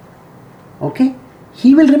 Okay?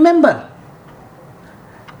 He will remember.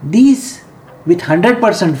 These with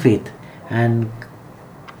 100% faith, and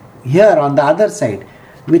here on the other side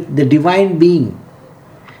with the divine being,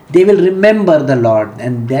 they will remember the Lord,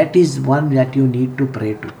 and that is one that you need to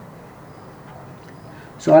pray to.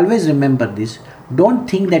 So always remember this. Don't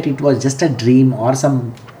think that it was just a dream or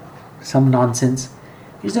some nonsense.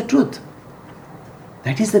 It's the truth.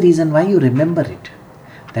 That is the reason why you remember it.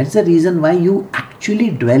 That is the reason why you actually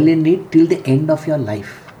dwell in it till the end of your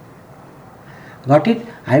life. Got it?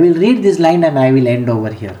 I will read this line and I will end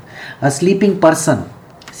over here. A sleeping person,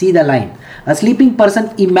 see the line. A sleeping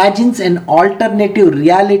person imagines an alternative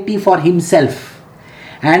reality for himself,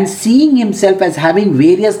 and seeing himself as having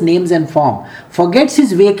various names and form, forgets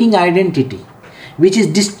his waking identity, which is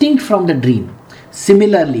distinct from the dream.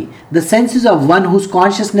 Similarly, the senses of one whose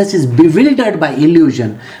consciousness is bewildered by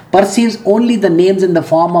illusion perceives only the names in the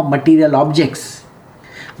form of material objects.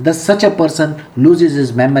 Thus, such a person loses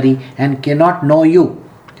his memory and cannot know you.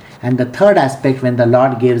 And the third aspect, when the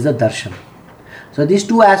Lord gives the darshan. So these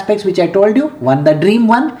two aspects which I told you, one the dream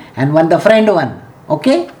one and one the friend one.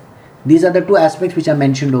 Okay? These are the two aspects which are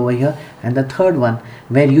mentioned over here. And the third one,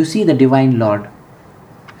 where you see the divine Lord,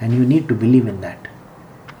 and you need to believe in that.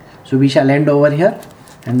 So we shall end over here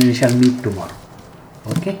and we shall meet tomorrow.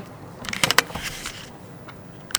 Okay?